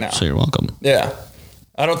 Right now. So you're welcome. Yeah.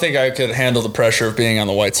 I don't think I could handle the pressure of being on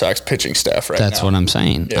the White Sox pitching staff right That's now. what I'm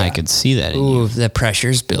saying. Yeah. I could see that. In you. Ooh, the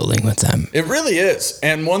pressure's building with them. It really is.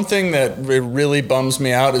 And one thing that it really bums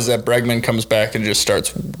me out is that Bregman comes back and just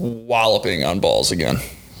starts walloping on balls again.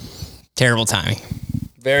 Terrible timing.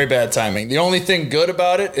 Very bad timing. The only thing good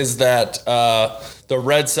about it is that the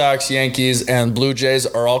Red Sox, Yankees, and Blue Jays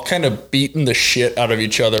are all kind of beating the shit out of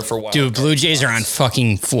each other for a while. Dude, Blue Jays are on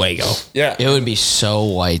fucking fuego. Yeah. It would be so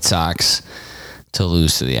White Sox to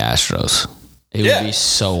lose to the Astros. It Yeah. would be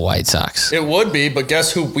so White Sox. It would be, but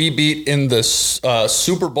guess who we beat in the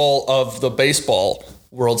Super Bowl of the baseball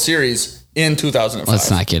World Series in 2005?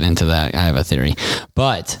 Let's not get into that. I have a theory,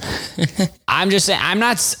 but I'm just saying I'm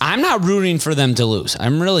not rooting for them to lose.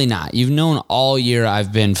 I'm really not. You've known all year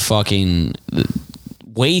I've been fucking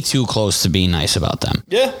way too close to being nice about them.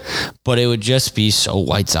 Yeah. But it would just be so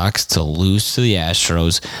White Sox to lose to the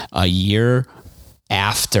Astros a year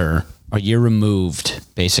removed,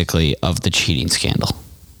 basically, of the cheating scandal.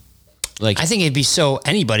 Like I think it'd be so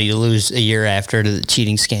anybody to lose a year after the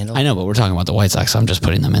cheating scandal. I know, but we're talking about the White Sox. So I'm just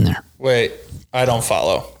putting them in there. Wait, I don't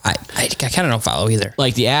follow. I kind of don't follow either.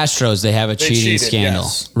 Like the Astros, they have a cheating cheated, scandal.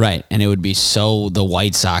 yes. Right. And it would be so the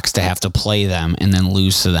White Sox to have to play them and then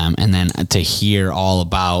lose to them and then to hear all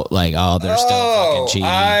about like, oh, they're still fucking cheating.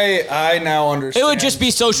 I now understand. It would just be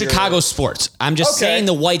so your- Chicago sports. I'm just Okay. saying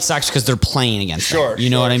the White Sox because they're playing against Sure, them. You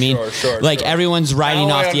know sure, what I mean? sure, like sure. everyone's riding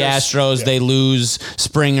Now I off the Astros. yeah. They lose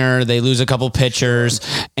Springer. They lose a couple pitchers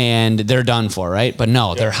and they're done for, right? But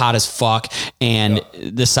no, they're hot as fuck. And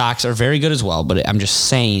the Sox are very good as well. But I'm just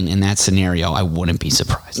saying in that scenario, I wouldn't be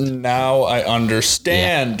surprised. Now I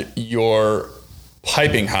understand your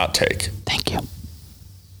piping hot take. Thank you.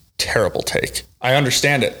 Terrible take. I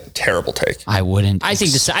understand it. Terrible take. I wouldn't. I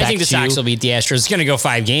think the Sox will beat the Astros. It's going to go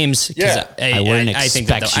 5 games. 'cause Yeah. I wouldn't I think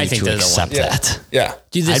expect that you to they're the accept one. Yeah. that. Yeah.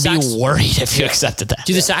 Do the I'd Sox, be worried if you accepted that.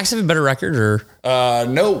 do the Sox have a better record or?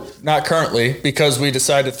 No, not currently, because we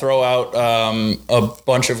decided to throw out a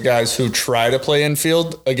bunch of guys who try to play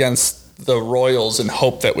infield against the Royals and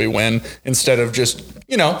hope that we win instead of just,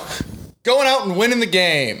 going out and winning the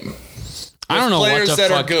game. I don't know Players what the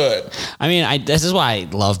that fuck. are good. I mean, this is why I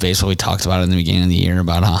love baseball. We talked about it in the beginning of the year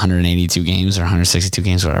about 182 games or 162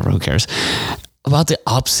 games, whatever. Who cares? About the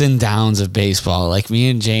ups and downs of baseball. Like me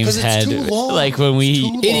and James 'Cause it's had, too long. like when we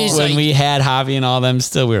It's too long. we had Javi and all them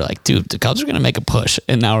still, we were like, dude, the Cubs are gonna make a push,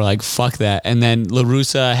 and now we're like, fuck that. And then La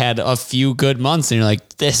Russa had a few good months, and you're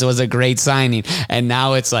like, this was a great signing, and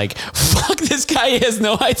now it's like, fuck, this guy has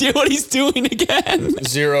no idea what he's doing again.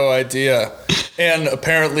 Zero idea. And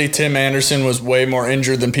apparently Tim Anderson was way more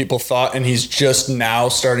injured than people thought, and he's just now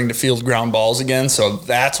starting to field ground balls again. So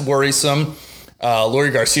that's worrisome.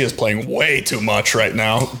 Lurie Garcia is playing way too much right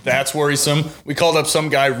now. That's worrisome. We called up some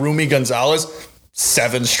guy, Rumi Gonzalez,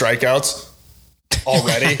 7 strikeouts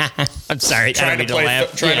already. I'm sorry, I don't mean to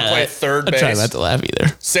laugh. Trying to play third I'm base. trying not to laugh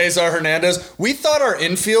either. Cesar Hernandez. We thought our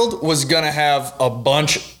infield was going to have a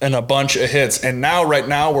bunch of hits. And now, right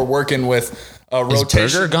now, we're working with a Is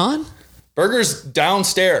rotation. Berger gone? Berger's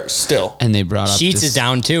downstairs still. And they brought up Sheets this- is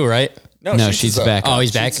down too, right? No, Sheets up. back. Oh,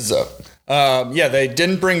 he's back. Sheets is up. Yeah, they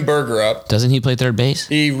didn't bring Berger up. Doesn't he play third base?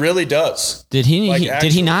 He really does. Did he? Like, Did he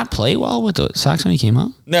actually- not play well with the Sox when he came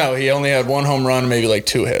up? No, he only had 1 home run, maybe like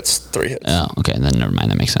 2 hits, 3 hits. Oh, okay. Then never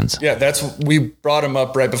mind. That makes sense. Yeah, we brought him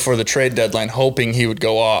up right before the trade deadline, hoping he would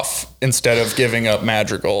go off instead of giving up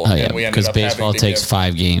Madrigal. Oh yeah, and we ended because up having baseball to takes give-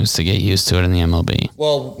 5 games to get used to it in the MLB.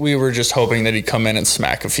 Well, we were just hoping that he'd come in and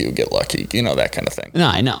smack a few, get lucky, that kind of thing. No,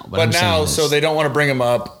 I know, But I'm now, saying so they don't want to bring him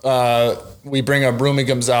up. We bring up Rumi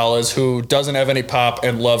Gonzalez, who doesn't have any pop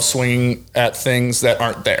and loves swinging at things that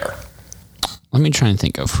aren't there. let me try and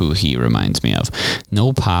think of who he reminds me of.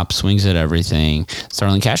 No pop, swings at everything.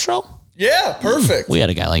 Starlin Castro. Yeah, perfect. We had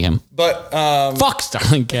a guy like him. But Fuck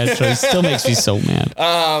Starlin Castro. He still makes me so mad.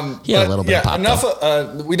 He had a little bit of pop. enough.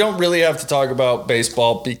 though. We don't really have to talk about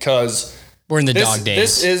baseball because We're in the dog days.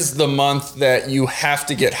 This is the month that you have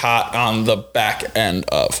to get hot on the back end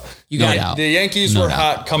of. You got it. The Yankees were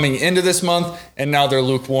hot coming into this month, and now they're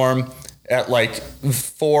lukewarm at like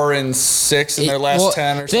 4-6 in their last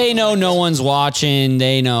 10 or something. They know no one's watching.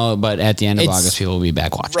 They know, but at the end of August, people will be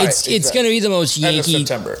back watching. Right. It's going to be the most Yankee,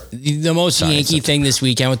 Yankee thing this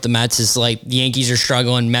weekend with the Mets is like the Yankees are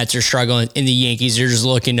struggling, Mets are struggling, and the Yankees are just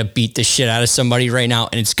looking to beat the shit out of somebody right now,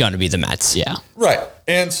 and it's going to be the Mets. Yeah. Right.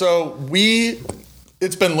 And so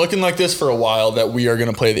it's been looking like this for a while that we are going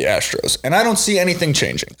to play the Astros. And I don't see anything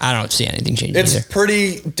changing. I don't see anything changing It's either.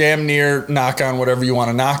 pretty damn near knock on whatever you want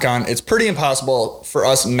to knock on. It's pretty impossible for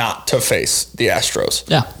us not to face the Astros.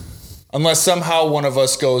 Yeah. Unless somehow one of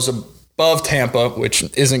us goes above Tampa, which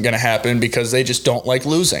isn't going to happen because they just don't like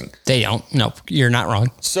losing. They don't. No, you're not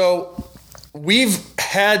wrong. So we've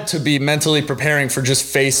had to be mentally preparing for just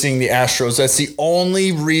facing the Astros. That's the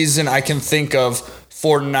only reason I can think of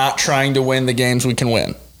for not trying to win the games we can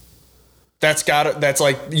win. That's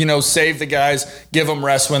like, save the guys, give them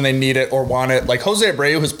rest when they need it or want it. Like Jose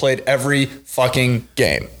Abreu has played every fucking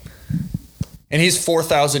game. And he's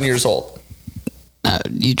 4,000 years old.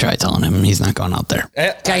 You try telling him he's not going out there.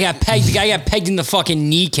 The guy got pegged in the fucking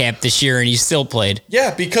kneecap this year, and he still played.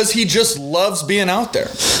 Yeah, because he just loves being out there.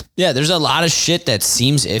 Yeah, there's a lot of shit that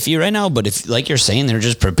seems iffy right now, but if, like you're saying, they're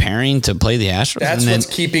just preparing to play the Astros. That's what's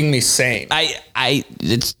keeping me sane.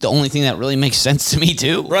 It's the only thing that really makes sense to me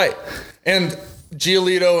too. Right. And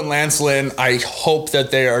Giolito and Lance Lynn, I hope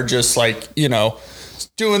that they are just like,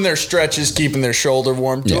 doing their stretches, keeping their shoulder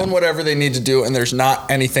warm, doing whatever they need to do, and there's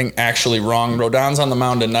not anything actually wrong. Rodon's on the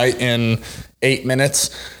mound tonight in 8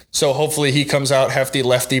 minutes. So hopefully he comes out hefty,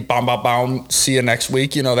 lefty, bomb, see you next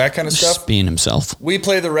week, that kind of stuff. Just being himself. We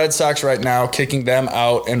play the Red Sox right now. Kicking them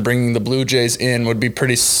out and bringing the Blue Jays in would be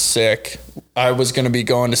pretty sick. I was going to be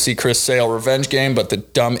going to see Chris Sale revenge game, but the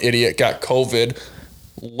dumb idiot got COVID.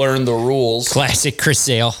 Learn the rules. Classic Chris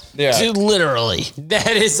Sale. Yeah. Dude, literally.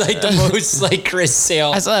 That is like the most like Chris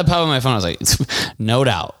Sale. I saw that pop on my phone. I was like, no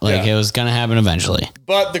doubt. It was going to happen eventually.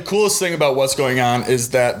 But the coolest thing about what's going on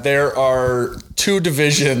is that there are 2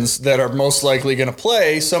 divisions that are most likely going to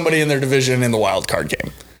play somebody in their division in the wild card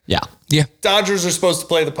game. Yeah. Yeah. Dodgers are supposed to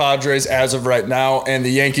play the Padres as of right now, and the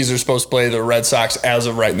Yankees are supposed to play the Red Sox as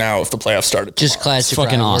of right now if the playoffs started tomorrow. Just classic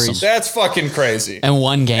Fucking rivalries. awesome. That's fucking crazy. And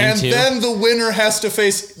one game, And too. then the winner has to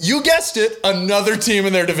face, you guessed it, another team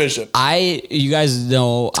in their division. You guys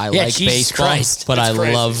know I like Jesus baseball, Christ. but It's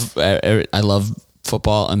crazy. I love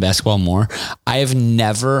football and basketball more. I have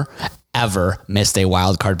never ever missed a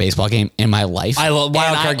wild card baseball game in my life. I love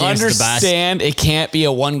wild card games. The best. I understand it can't be a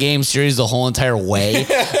 1-game series the whole entire way,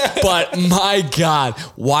 but my God,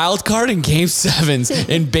 wild card and game 7s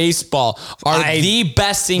in baseball are the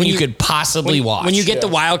best thing you could possibly watch. When you get the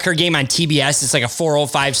wild card game on TBS, it's like a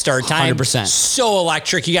 4:05 start time. 100%. So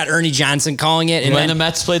electric. You got Ernie Johnson calling it. And when the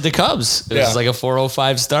Mets played the Cubs, it was like a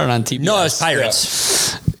 4:05 start on TBS. no, it was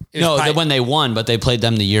Pirates. No, when they won, but they played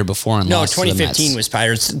them the year before and lost to the Mets. 2015 was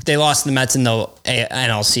Pirates. They lost to the Mets in the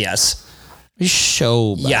NLCS. You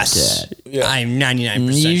show about Yes. that. Yeah. I'm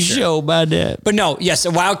 99% You sure. show about that. But no, yes,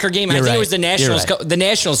 a wild card game. I You're think right. it was the Nationals. You're right. The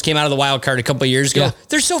Nationals came out of the wild card a couple of years ago. Yeah.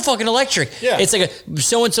 They're so fucking electric. Yeah. It's like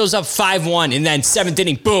so-and-so's up 5-1, and then 7th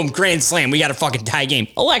inning, boom, grand slam. We got a fucking tie game.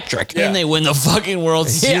 Electric. And they win the fucking World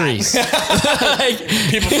Series.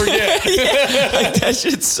 People forget. Like, that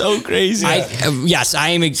shit's so crazy. Yes, I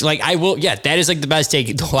am. I will. Yeah, that is like the best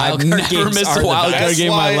take. The wild I've card never games missed are a the wild best. card That's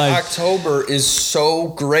game in my why life. October is so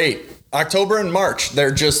great. October and March,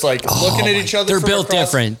 they're just like looking at each other. They're from built across-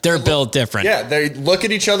 different. They're built different. Yeah, they look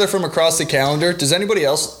at each other from across the calendar. Does anybody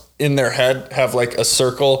else in their head have like a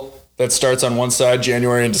circle that starts on one side,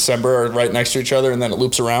 January and December are right next to each other, and then it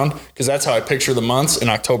loops around? Because that's how I picture the months, and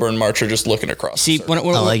October and March are just looking across. See, when I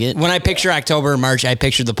like it. When I picture October and March, I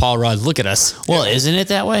picture the Paul Rudd. Look at us. Well, isn't it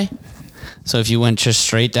that way? So if you went just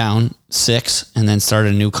straight down 6 and then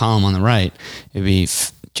started a new column on the right, it'd be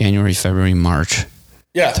January, February, March,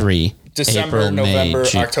 Yeah, 3. December, April, November, May,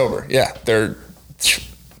 June. October. Yeah, they're.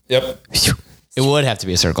 Yep. It would have to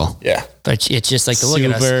be a circle. Yeah. But it's just like to look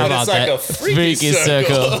at us. Super. How But about it's like that? a freaky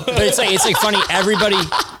circle. But it's like funny.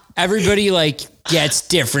 Everybody like gets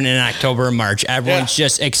different in October and March. Everyone's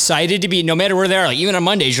just excited to be, no matter where they are. Like even on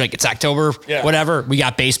Mondays, you're like, it's October, whatever. We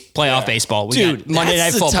got playoff baseball. We Dude, got Monday Night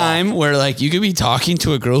that's Football. the time where like you could be talking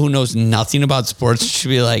to a girl who knows nothing about sports. She'd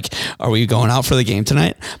be like, "Are we going out for the game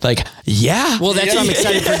tonight?" Like, yeah. Well, that's why I'm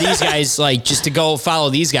excited for these guys, like just to go follow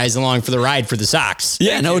these guys along for the ride for the Sox.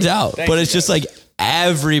 Yeah, no doubt. Thank But you, it's just guys. like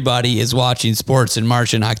everybody is watching sports in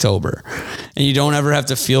March and October. And you don't ever have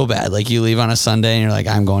to feel bad. Like you leave on a Sunday and you're like,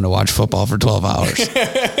 I'm going to watch football for 12 hours.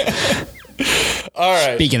 All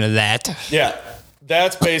right. Speaking of that, Yeah.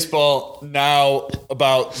 That's baseball. Now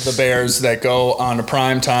about the Bears that go on a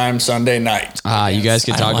prime time Sunday night. You guys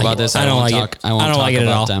can talk about this. I don't like it. I won't I don't talk like it at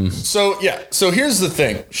about all. them. So here's the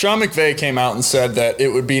thing. Sean McVay came out and said that it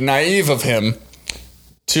would be naive of him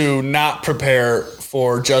to not prepare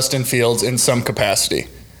for Justin Fields in some capacity.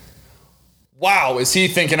 Wow, is he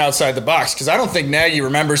thinking outside the box? Because I don't think Nagy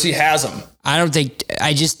remembers he has him. I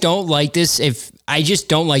just don't like this. I just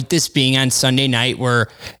don't like this being on Sunday night where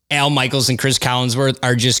Al Michaels and Chris Collinsworth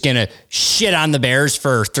are just going to shit on the Bears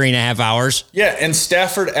for 3.5 hours. Yeah, and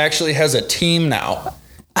Stafford actually has a team now.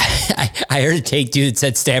 I heard a take, dude, that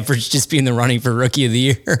said Stafford's just be in the running for Rookie of the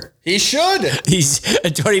Year. He should. He's a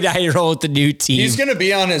 29-year-old with the new team. He's going to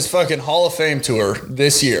be on his fucking Hall of Fame tour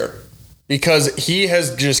this year because he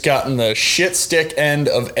has just gotten the shit stick end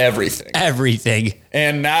of everything. Everything.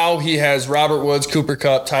 And now he has Robert Woods, Cooper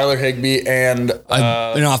Kupp, Tyler Higbee, and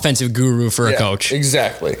An offensive guru for a yeah, coach.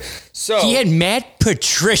 Exactly. So He had Matt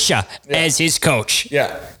Patricia as his coach.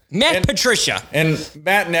 yeah, Matt Patricia. and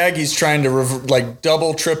Matt Nagy's trying to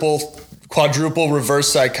double, triple, quadruple reverse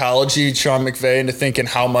psychology Sean McVay into thinking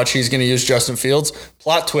how much he's going to use Justin Fields.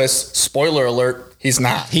 Plot twist, spoiler alert, he's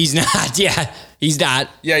not. He's not. Yeah, he's not.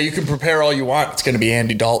 Yeah, you can prepare all you want. It's going to be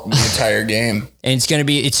Andy Dalton the entire game. And it's gonna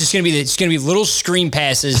be little screen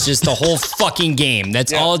passes just the whole fucking game.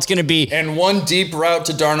 That's all it's gonna be. And one deep route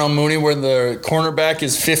to Darnell Mooney where the cornerback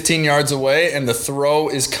is 15 yards away and the throw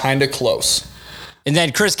is kind of close. And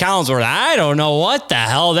then Chris Collinsworth, I don't know what the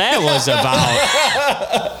hell that was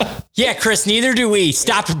about. Yeah, Chris, neither do we.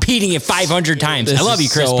 Stop repeating it 500 times. This I love is you,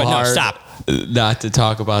 Chris, so but no, hard stop. Not to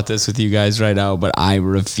talk about this with you guys right now, but I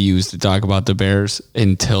refuse to talk about the Bears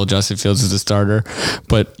until Justin Fields is a starter.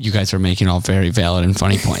 But you guys are making all very valid and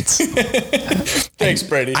funny points. Thanks,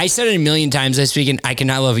 Brady. I said it a million times this week, and I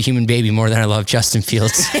cannot love a human baby more than I love Justin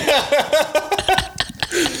Fields.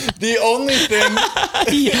 The only thing...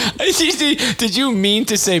 Did you mean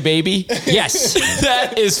to say baby? Yes.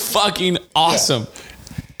 That is fucking awesome.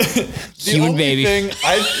 Human baby. Thing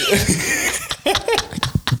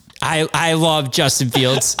I love Justin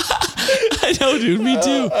Fields. I know, dude. Me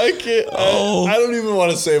too. I can't... I don't even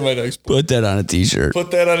want to say my next point. Put that on a t-shirt.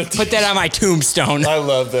 Put that on a Put that on my tombstone. I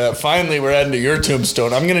love that. Finally, we're adding to your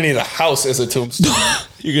tombstone. I'm going to need a house as a tombstone.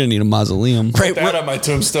 You're going to need a mausoleum. Right, That on my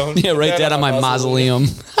tombstone. Yeah, write that on my mausoleum.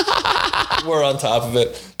 We're on top of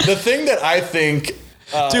it. The thing that I think...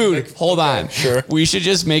 Dude, hold on. Sure. We should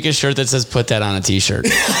just make a shirt that says put that on a t-shirt.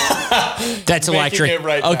 that's Making electric. it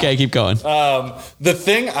right now. Okay, keep going. The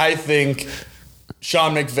thing I think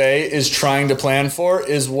Sean McVay is trying to plan for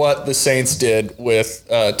is what the Saints did with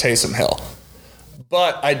Taysom Hill.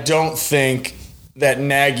 But I don't think that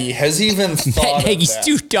Nagy has even thought of Nagy's that.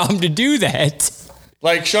 too dumb to do that.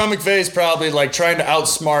 Like, Sean McVay is probably like trying to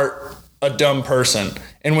outsmart a dumb person.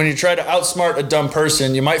 And when you try to outsmart a dumb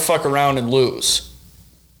person, you might fuck around and lose.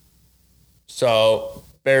 So,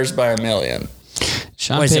 Bears by 1 million.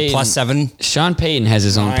 Sean What is it, Payton- +7? Sean Payton has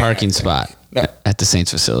his own Nine, parking I think. spot No. at the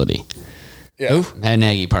Saints facility. Yeah. Matt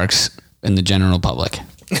Nagy parks in the general public.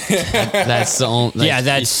 That's the only. Yeah,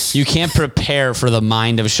 that's- you can't prepare for the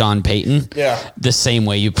mind of Sean Payton. Yeah. The same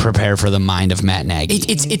way you prepare for the mind of Matt Nagy.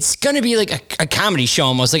 It's gonna be like a comedy show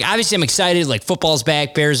almost. Like, obviously I'm excited, like football's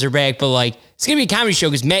back, Bears are back, but like it's gonna be a comedy show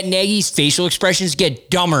because Matt Nagy's facial expressions get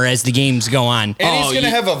dumber as the games go on. And he's going to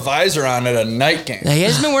have a visor on at a night game. He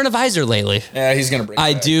hasn't been wearing a visor lately. Yeah, he's going to bring it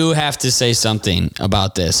I back. do have to say something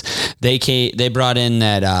about this. They brought in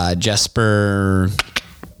that Jesper.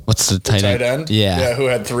 What's the tight end? Yeah, who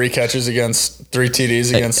had 3 catches against 3 TDs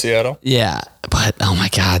against Seattle. Yeah, but oh my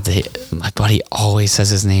God, my buddy always says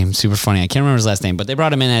his name. Super funny. I can't remember his last name, but they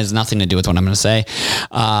brought him in. It has nothing to do with what I'm going to say.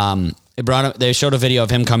 They showed a video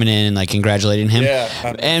of him coming in and like congratulating him.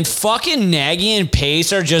 Yeah. And fucking Nagy and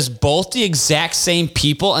Pace are just both the exact same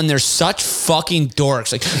people, and they're such fucking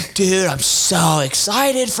dorks. Like, dude, I'm so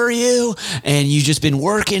excited for you, and you've just been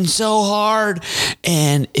working so hard,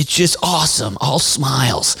 and it's just awesome. All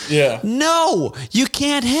smiles. Yeah. No, you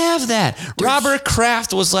can't have that. Robert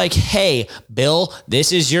Kraft was like, hey, Bill,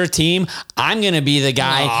 this is your team. I'm going to be the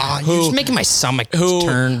guy You're just making my stomach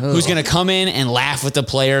turn. who's going to come in and laugh with the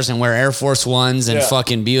players and wear Air Force Ones and Yeah.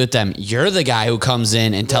 fucking be with them. You're the guy who comes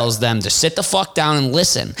in and tells them to sit the fuck down and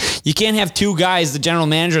listen. You can't have two guys, the general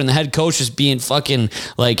manager and the head coach, just being fucking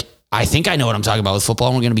like, I think I know what I'm talking about with football.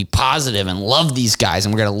 And we're going to be positive and love these guys.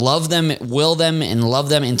 And we're going to love them, will them, and love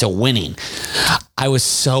them into winning. I was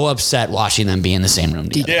so upset watching them be in the same room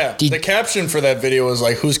together. Yeah, the caption for that video was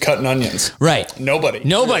like, "Who's cutting onions?" Right. Nobody.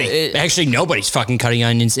 Nobody. Actually, nobody's fucking cutting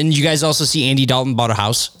onions. And you guys also see Andy Dalton bought a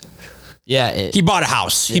house? Yeah. He bought a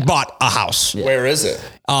house. He bought a house. Where is it?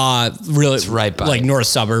 Really, It's right by like north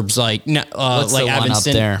suburbs, like What's like the one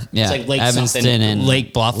Evanston. up there? Yeah. It's like Lake Evanston something. and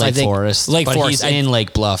Lake Bluff, I Lake think. Forest. Lake but Forest. he's in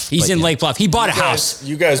Lake Bluff. He's but in yeah. Lake Bluff. He bought a house.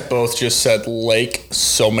 You guys both just said lake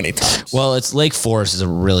so many times. Well, it's Lake Forest is a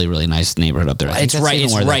really, really nice neighborhood up there. I think It's that's right. even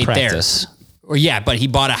It's where they right there. practice. Or yeah, but he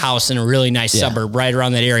bought a house in a really nice suburb right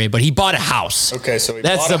around that area. But he bought a house. Okay, so he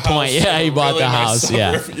That's bought the a house point. Yeah, in he a bought the nice house,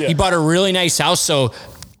 yeah. suburb. He bought a really nice house. So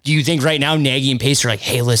do you think right now Nagy and Pace are like,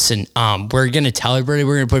 hey, listen, we're gonna tell everybody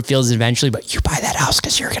we're gonna put Fields eventually, but you buy that house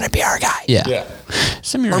because you're gonna be our guy. Yeah. Yeah.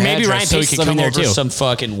 Send me your Or maybe address Ryan so we Pace can is living come there over too. some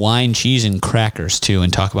fucking wine, cheese, and crackers too,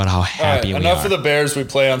 and talk about how All right, happy we enough are. of the Bears. We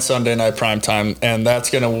play on Sunday night primetime, and that's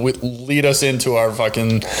going to lead us into our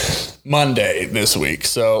fucking Monday this week.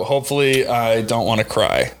 So hopefully I don't want to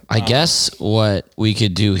cry. I guess what we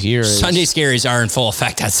could do here is Sunday scaries are in full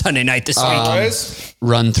effect on Sunday night this week. Guys,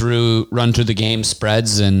 run through the game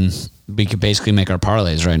spreads, and we could basically make our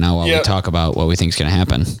parlays right now while we Yep. talk about what we think is going to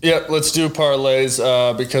happen. yeah, let's do parlays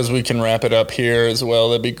because we can wrap it up here as well.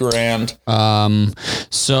 That'd be grand.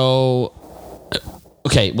 So,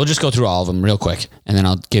 okay, we'll just go through all of them real quick, and then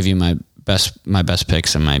I'll give you my best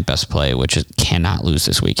picks and my best play, which is cannot lose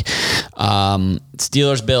this week.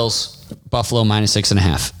 Steelers, Bills, Buffalo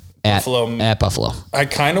 -6.5 at Buffalo. I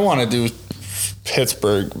kind of want to do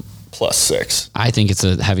Pittsburgh +6. I think it's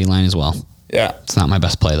a heavy line as well. Yeah. It's not my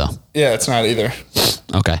best play though. Yeah, it's not either.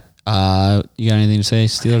 Okay. You got anything to say?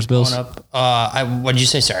 Steelers, Bills. What did you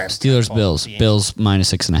say? Sorry. Steelers, Bills. Bills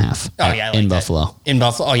 -6.5. Oh yeah, I like in that. Buffalo. In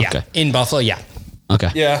Buffalo. Oh yeah. Okay. In Buffalo. Yeah. Okay.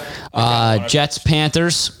 Yeah. Jets,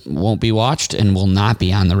 Panthers won't be watched and will not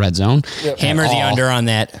be on the red zone. Yep. Hammer the under on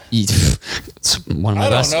that. It's one of my I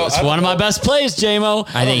don't best. know. It's I don't one of my know. best plays, JMO.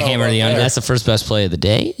 I think know hammer about the that. under. That's the first best play of the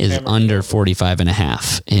day is under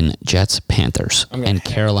 45.5 in Jets Panthers and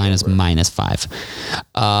Carolina's -5.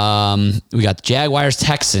 We got the Jaguars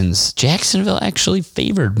Texans. Jacksonville actually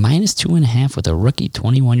favored -2.5 with a rookie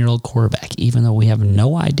 21-year-old quarterback, even though we have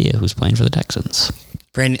no idea who's playing for the Texans.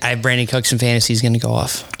 I have Brandon Cooks in fantasy. He's going to go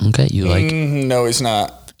off. Okay, you like No, he's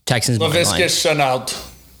not. Texans money line. LaVisca Chenault.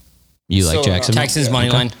 Jacksonville. Texans money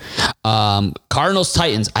line. Cardinals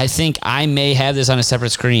Titans. I think I may have this on a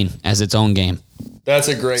separate screen as its own game. That's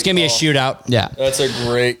a great It's going to be a call. shootout. Yeah. That's a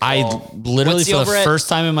great I call. literally What's the for over the at? first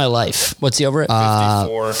time in my life, What's the over at?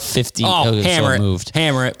 54. 50. oh, okay, so hammer it it. moved.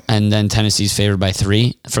 Hammer it. And then Tennessee's favored by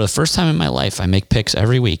 3. For the first time in my life, I make picks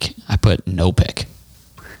every week. I put no pick.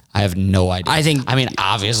 I have no idea. I mean,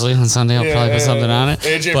 obviously on Sunday I'll probably put something on it.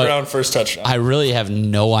 AJ but Brown first touchdown. I really have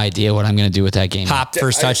no idea what I'm going to do with that game. Hop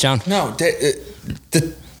first touchdown. No,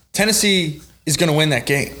 the Tennessee is going to win that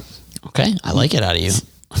game. Okay, I like it out of you.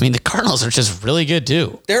 I mean, the Cardinals are just really good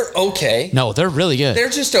too. They're okay. No, they're really good. They're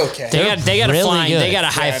just okay. They got a really flying. good. They got a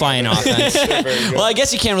high flying offense. They're very good. Well, I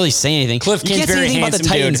guess you can't really say anything. Cliff you can't say Kingsbury, anything about the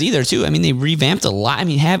handsome Titans dude. either, too. I mean, they revamped a lot. I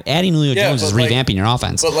mean, adding Julio Jones is but, like- revamping your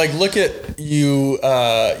offense. But like, look at you.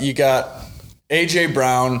 You got AJ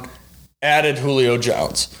Brown, added Julio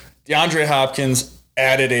Jones. DeAndre Hopkins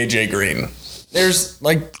added AJ Green. There's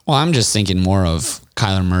like, Well, I'm just thinking more of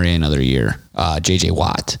Kyler Murray another year. JJ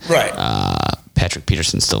Watt. right. Patrick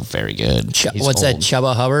Peterson's still very good. He's What's old. that?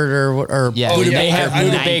 Chubba Hubbard or Yeah, Oh, Buda yeah, Baker? I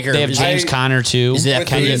Buda don't- Baker. They have James I- Conner too. Is that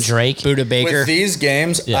Kenyon these- Drake? Buda Baker? With these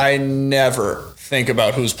games, Yeah. I never think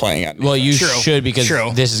about who's playing on. Well, you True. should because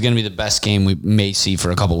True. this is going to be the best game we may see for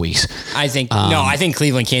a couple weeks. I think I think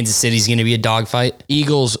Cleveland, Kansas City is going to be a dogfight.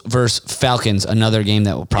 Eagles versus Falcons, another game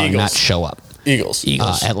that will probably Eagles. not show up. Eagles.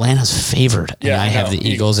 Atlanta's favored, and Yeah, I I have know. the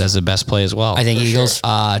Eagles as the best play as well. I think For Eagles.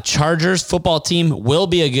 Chargers football team will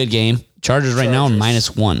be a good game. Chargers right now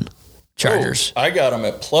 -1. Chargers. Oh, I got them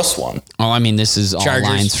at +1. Oh, I mean, this is all Chargers.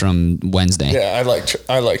 lines from Wednesday. Yeah,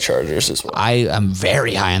 I like Chargers as well. I am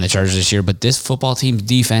very high on the Chargers this year, but this football team's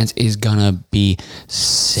defense is gonna be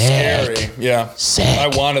sick. Scary. Yeah. Sick. I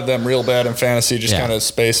wanted them real bad in fantasy, just Yeah. kind of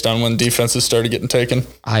spaced on when defenses started getting taken.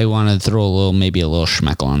 I want to throw maybe a little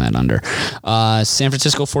schmeckle on that under. San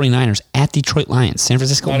Francisco 49ers at Detroit Lions. San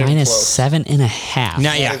Francisco Not even close. -7.5. Not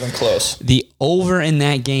Not yet. even close. The over in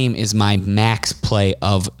that game is my max play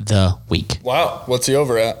of the week. Wow. What's he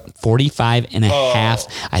over at? 45.5.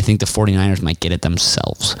 I think the 49ers might get it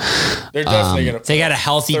themselves. They're definitely going to. They got a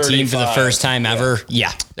healthy team for the 35. first time ever.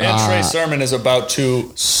 Yeah. And Trey Sermon is about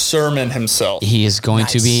to sermon himself. He is going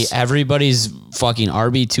to be Nice. everybody's fucking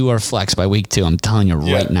RB2 or flex by week 2. I'm telling you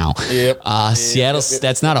right now. Yep. Seattle,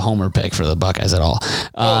 that's not a homer pick for the Buckeyes at all.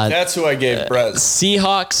 Oh, that's who I gave Brett.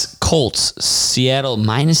 Seahawks, Colts, Seattle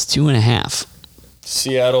 -2.5.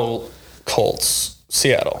 Seattle Colts.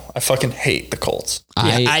 Seattle. I fucking hate the Colts.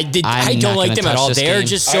 I'm I not don't like gonna them at touch all. this They're game.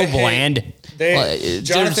 just so I hate- bland. They Well,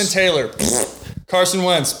 Jonathan there's- Taylor, Carson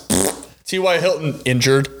Wentz, T.Y. Hilton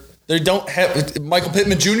injured. They don't have Michael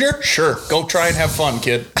Pittman Jr. Sure, go try and have fun,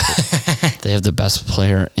 kid. They have the best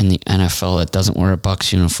player in the NFL that doesn't wear a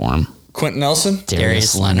Bucs uniform. Quentin Nelson,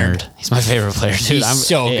 Darius Leonard. He's my favorite player, dude. He's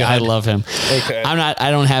so good. I love him. Okay.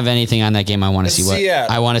 I don't have anything on that game. I want to see what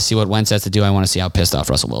Seattle. I want to see what Wentz has to do. I want to see how pissed off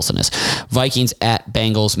Russell Wilson is. Vikings at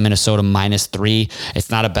Bengals, Minnesota -3. It's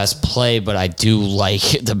not a best play, but I do like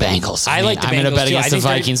the Bengals. I like the Bengals. I'm going to bet too. I against the think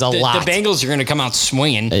they're- Vikings a lot. The Bengals are going to come out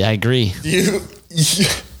swinging. I agree.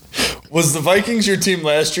 Was the Vikings your team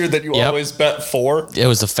last year that you Yep. always bet for? It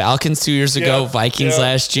was the Falcons 2 years ago, Yeah, Vikings yeah,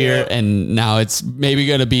 last year, yeah. and now it's maybe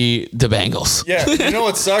going to be the Bengals. Yeah, you know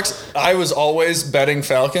what sucks? I was always betting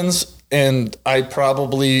Falcons, and I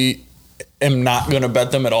probably am not going to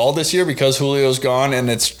bet them at all this year because Julio's gone, and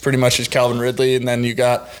it's pretty much just Calvin Ridley, and then you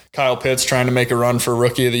got Kyle Pitts trying to make a run for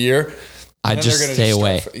Rookie of the Year. I And just they're gonna stay just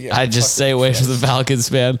away. start- yeah, I just fuck stay it. away from the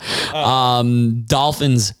Falcons, man.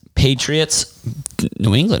 Dolphins, Patriots,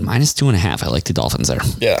 New England -2.5. I like the Dolphins there.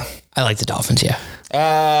 Yeah. I like the Dolphins, yeah.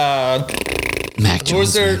 Mac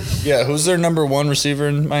Jones. Who's their number one receiver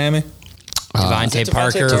in Miami? Devontae Devontae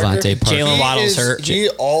Parker. Devontae Parker. Jalen He Waddle's is- hurt. He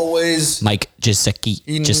always Mike Gesicki.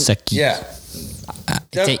 Yeah.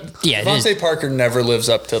 Devontae Parker never lives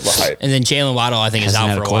up to the hype. And then Jalen Waddle, I think, is Hasn't out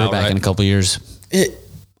had for a a while, quarterback right? in a couple years.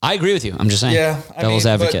 I agree with you. I'm just saying. Yeah, Devil's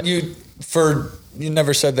advocate. But you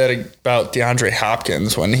never said that about DeAndre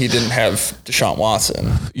Hopkins when he didn't have Deshaun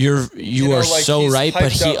Watson. You know, are like, so he's right, but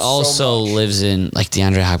hyped he up so also much. lives in, like,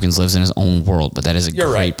 DeAndre Hopkins lives in his own world, but that is a You're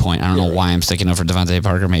great right. point. I don't know why I'm sticking up for Devontae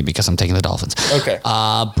Parker, maybe because I'm taking the Dolphins. Okay.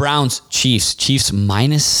 Browns, Chiefs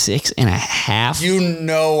 -6.5. You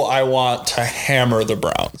know I want to hammer the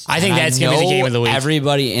Browns. I think that's going to be the game of the week.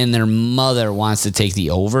 Everybody and their mother wants to take the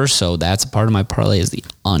over, so that's part of my parlay is the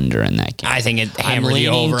under in that game. I think it hammered the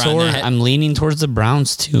over on that. I'm leaning towards the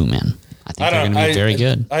Browns too, man. I think they're going to be very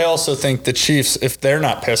good. I also think the Chiefs, if they're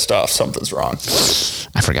not pissed off, something's wrong.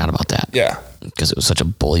 I forgot about that. Yeah. Because it was such a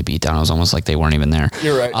bully beatdown. It was almost like they weren't even there.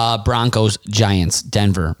 You're right. Broncos, Giants,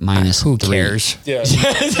 Denver, -3. Who cares? Yeah.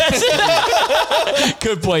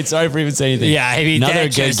 Good point. Sorry for even saying anything. Yeah, I mean, another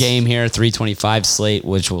that good just- game here. 325 slate,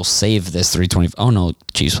 which will save this 320. Oh no,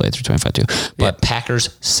 Chiefs play 325 too. But Packers,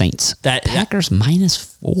 Saints. Packers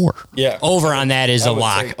 -4. Yeah. Over on that is I a would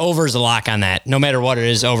lock. say- Over's a lock on that. No matter what it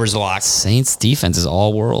is, over's a lock. Saints defense is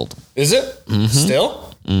all world. Is it?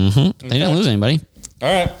 Still? They didn't lose anybody.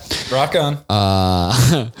 All right. Rock on.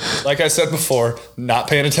 Like I said before, not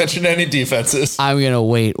paying attention to any defenses. I'm gonna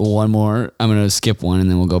wait one more. I'm gonna skip one and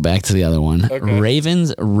then we'll go back to the other one. Okay.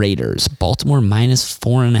 Ravens, Raiders, Baltimore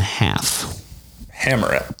 -4.5.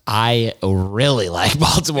 Hammer it. I really like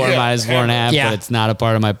Baltimore Yeah, -4.5, yeah. but it's not a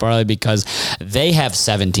part of my parlay because they have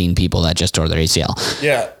 17 people that just tore their ACL.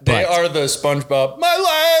 Yeah. They But- are the SpongeBob. My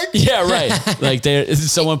leg. Yeah, right. Like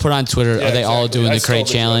someone put on Twitter, Yeah, are they all exactly. doing I the crate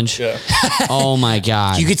stole the challenge? joke. Yeah. Oh my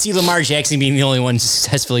god. You could see Lamar Jackson being the only one to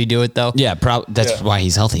successfully do it, though. Yeah, that's Yeah. why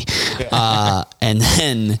he's healthy. And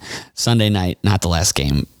then Sunday night, not the last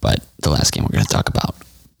game, but the last game we're going to talk about.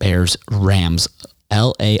 Bears, Rams,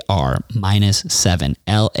 LAR -7,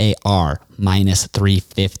 LAR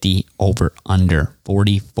 -350, over under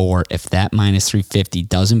 44. If that -350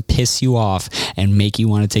 doesn't piss you off and make you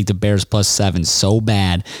want to take the Bears +7 so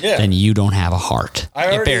bad, Yeah. then you don't have a heart.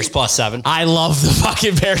 Bears +7. I love the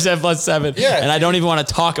fucking Bears at +7. Yeah. And I don't even want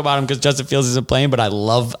to talk about them because Justin Fields isn't playing, but I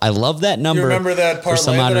love that number. You remember that for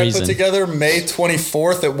some parlay odd that I reason. put together May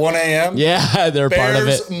 24th at 1 a.m.? Yeah, they're part of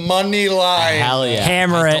it. Bears money line. Hell yeah.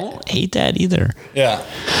 Hammer I it. don't hate that either. Yeah.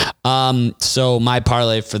 So my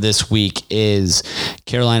parlay for this week is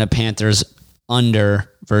Carolina Panthers under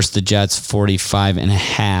versus the Jets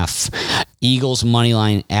 45.5. Eagles money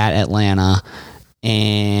line at Atlanta,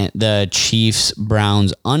 and the Chiefs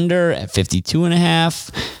Browns under at 52.5.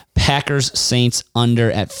 Packers Saints under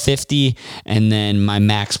at 50, and then my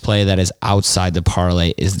max play that is outside the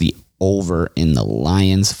parlay is the over in the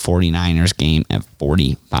Lions 49ers game at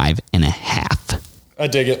 45.5. I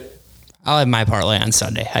dig it. I'll have my parlay on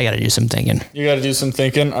Sunday. I got to do some thinking. You got to do some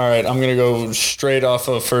thinking. All right, I'm going to go straight off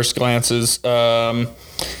of first glances. What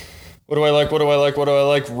do I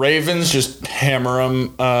like? Ravens, just hammer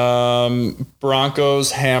them.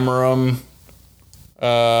 Broncos, hammer them.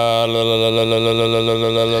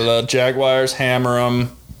 Jaguars, hammer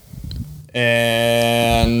them.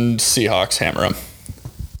 And Seahawks, hammer them.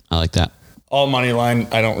 I like that. All money line.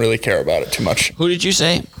 I don't really care about it too much. Who did you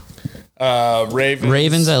say?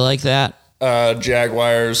 Ravens, I like that.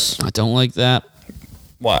 Jaguars. I don't like that.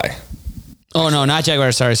 Why? Oh, no, not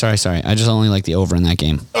Jaguars. Sorry. I just only like the over in that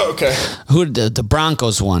game. Oh, okay. Who the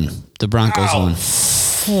Broncos won? The Broncos won.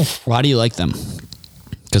 Why do you like them?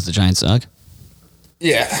 Because the Giants suck?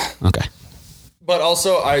 Yeah. Okay. But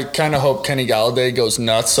also, I kind of hope Kenny Galladay goes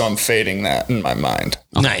nuts, so I'm fading that in my mind.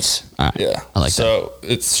 Okay. Nice. All right. Yeah. I like that. So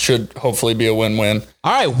it should hopefully be a win-win.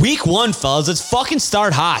 All right, week 1, fellas. Let's fucking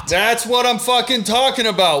start hot. That's what I'm fucking talking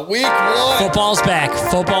about. Week 1. Football's back.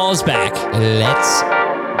 Football is back. Let's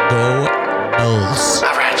go Bulls.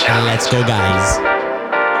 Let's go, guys.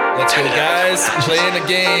 Let's go, guys. Playing a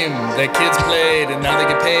game that kids played, and now they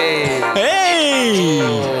get paid. Hey!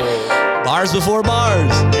 Bars before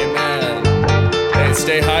bars. Amen. Hey,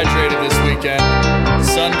 stay hydrated this weekend.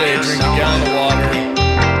 Sunday, drink a gallon of water.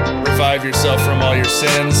 Revive yourself from all your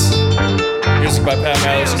sins. Music by Pat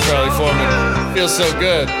Malice and Charlie Foreman. Feels so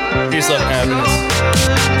good. Peace, love, and happiness.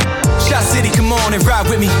 Shot City, come on and ride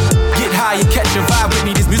with me. Get high and catch a vibe with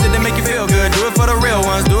me. This music that make you feel good. Do it for the real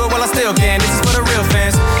ones. Do it while I still can. This is for the real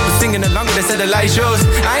fans. But singing along with it, said the light shows.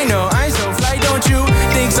 I know, I ain't so fly, don't you?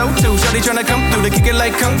 Think so too. Shawty tryna come through to kick it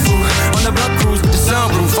like kung fu. On the block cruise with the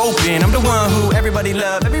sunroof open. I'm the one who everybody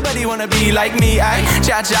love. Everybody wanna be like me. I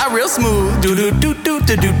cha-cha real smooth.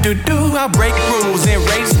 Do-do-do-do-do-do-do-do. I break rules and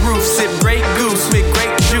race roofs. Sip great goose with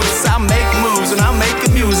great juice. I make moves and I make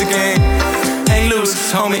the music ain't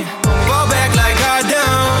loose, homie. Fall back like I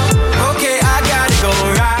down. Okay, I gotta go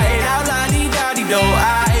right. Out la-dee-da-dee-do.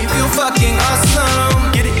 I feel fucking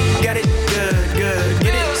awesome. Get it, got it, good, good.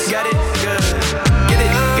 Get it, got it, good. Get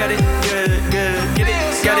it, got it, good, good. Get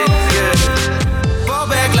it, got it, good. Fall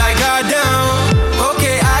back like I down.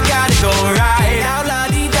 Okay, I gotta go right. Out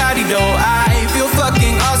la-dee-da-dee-do. I feel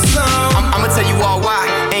fucking awesome. I'ma tell you all why.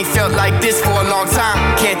 Ain't felt like this for a long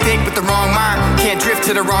time. Can't think with the wrong mind. Can't drift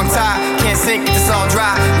to the wrong tide. Can't sink if it's all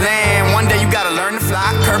dry land. One day you gotta learn to fly.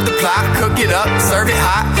 Curve the plot, cook it up, serve it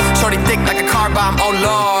hot. Shorty thick like a car bomb. Oh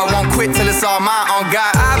Lord, won't quit till it's all mine. On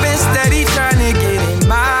God, I've been steady trying to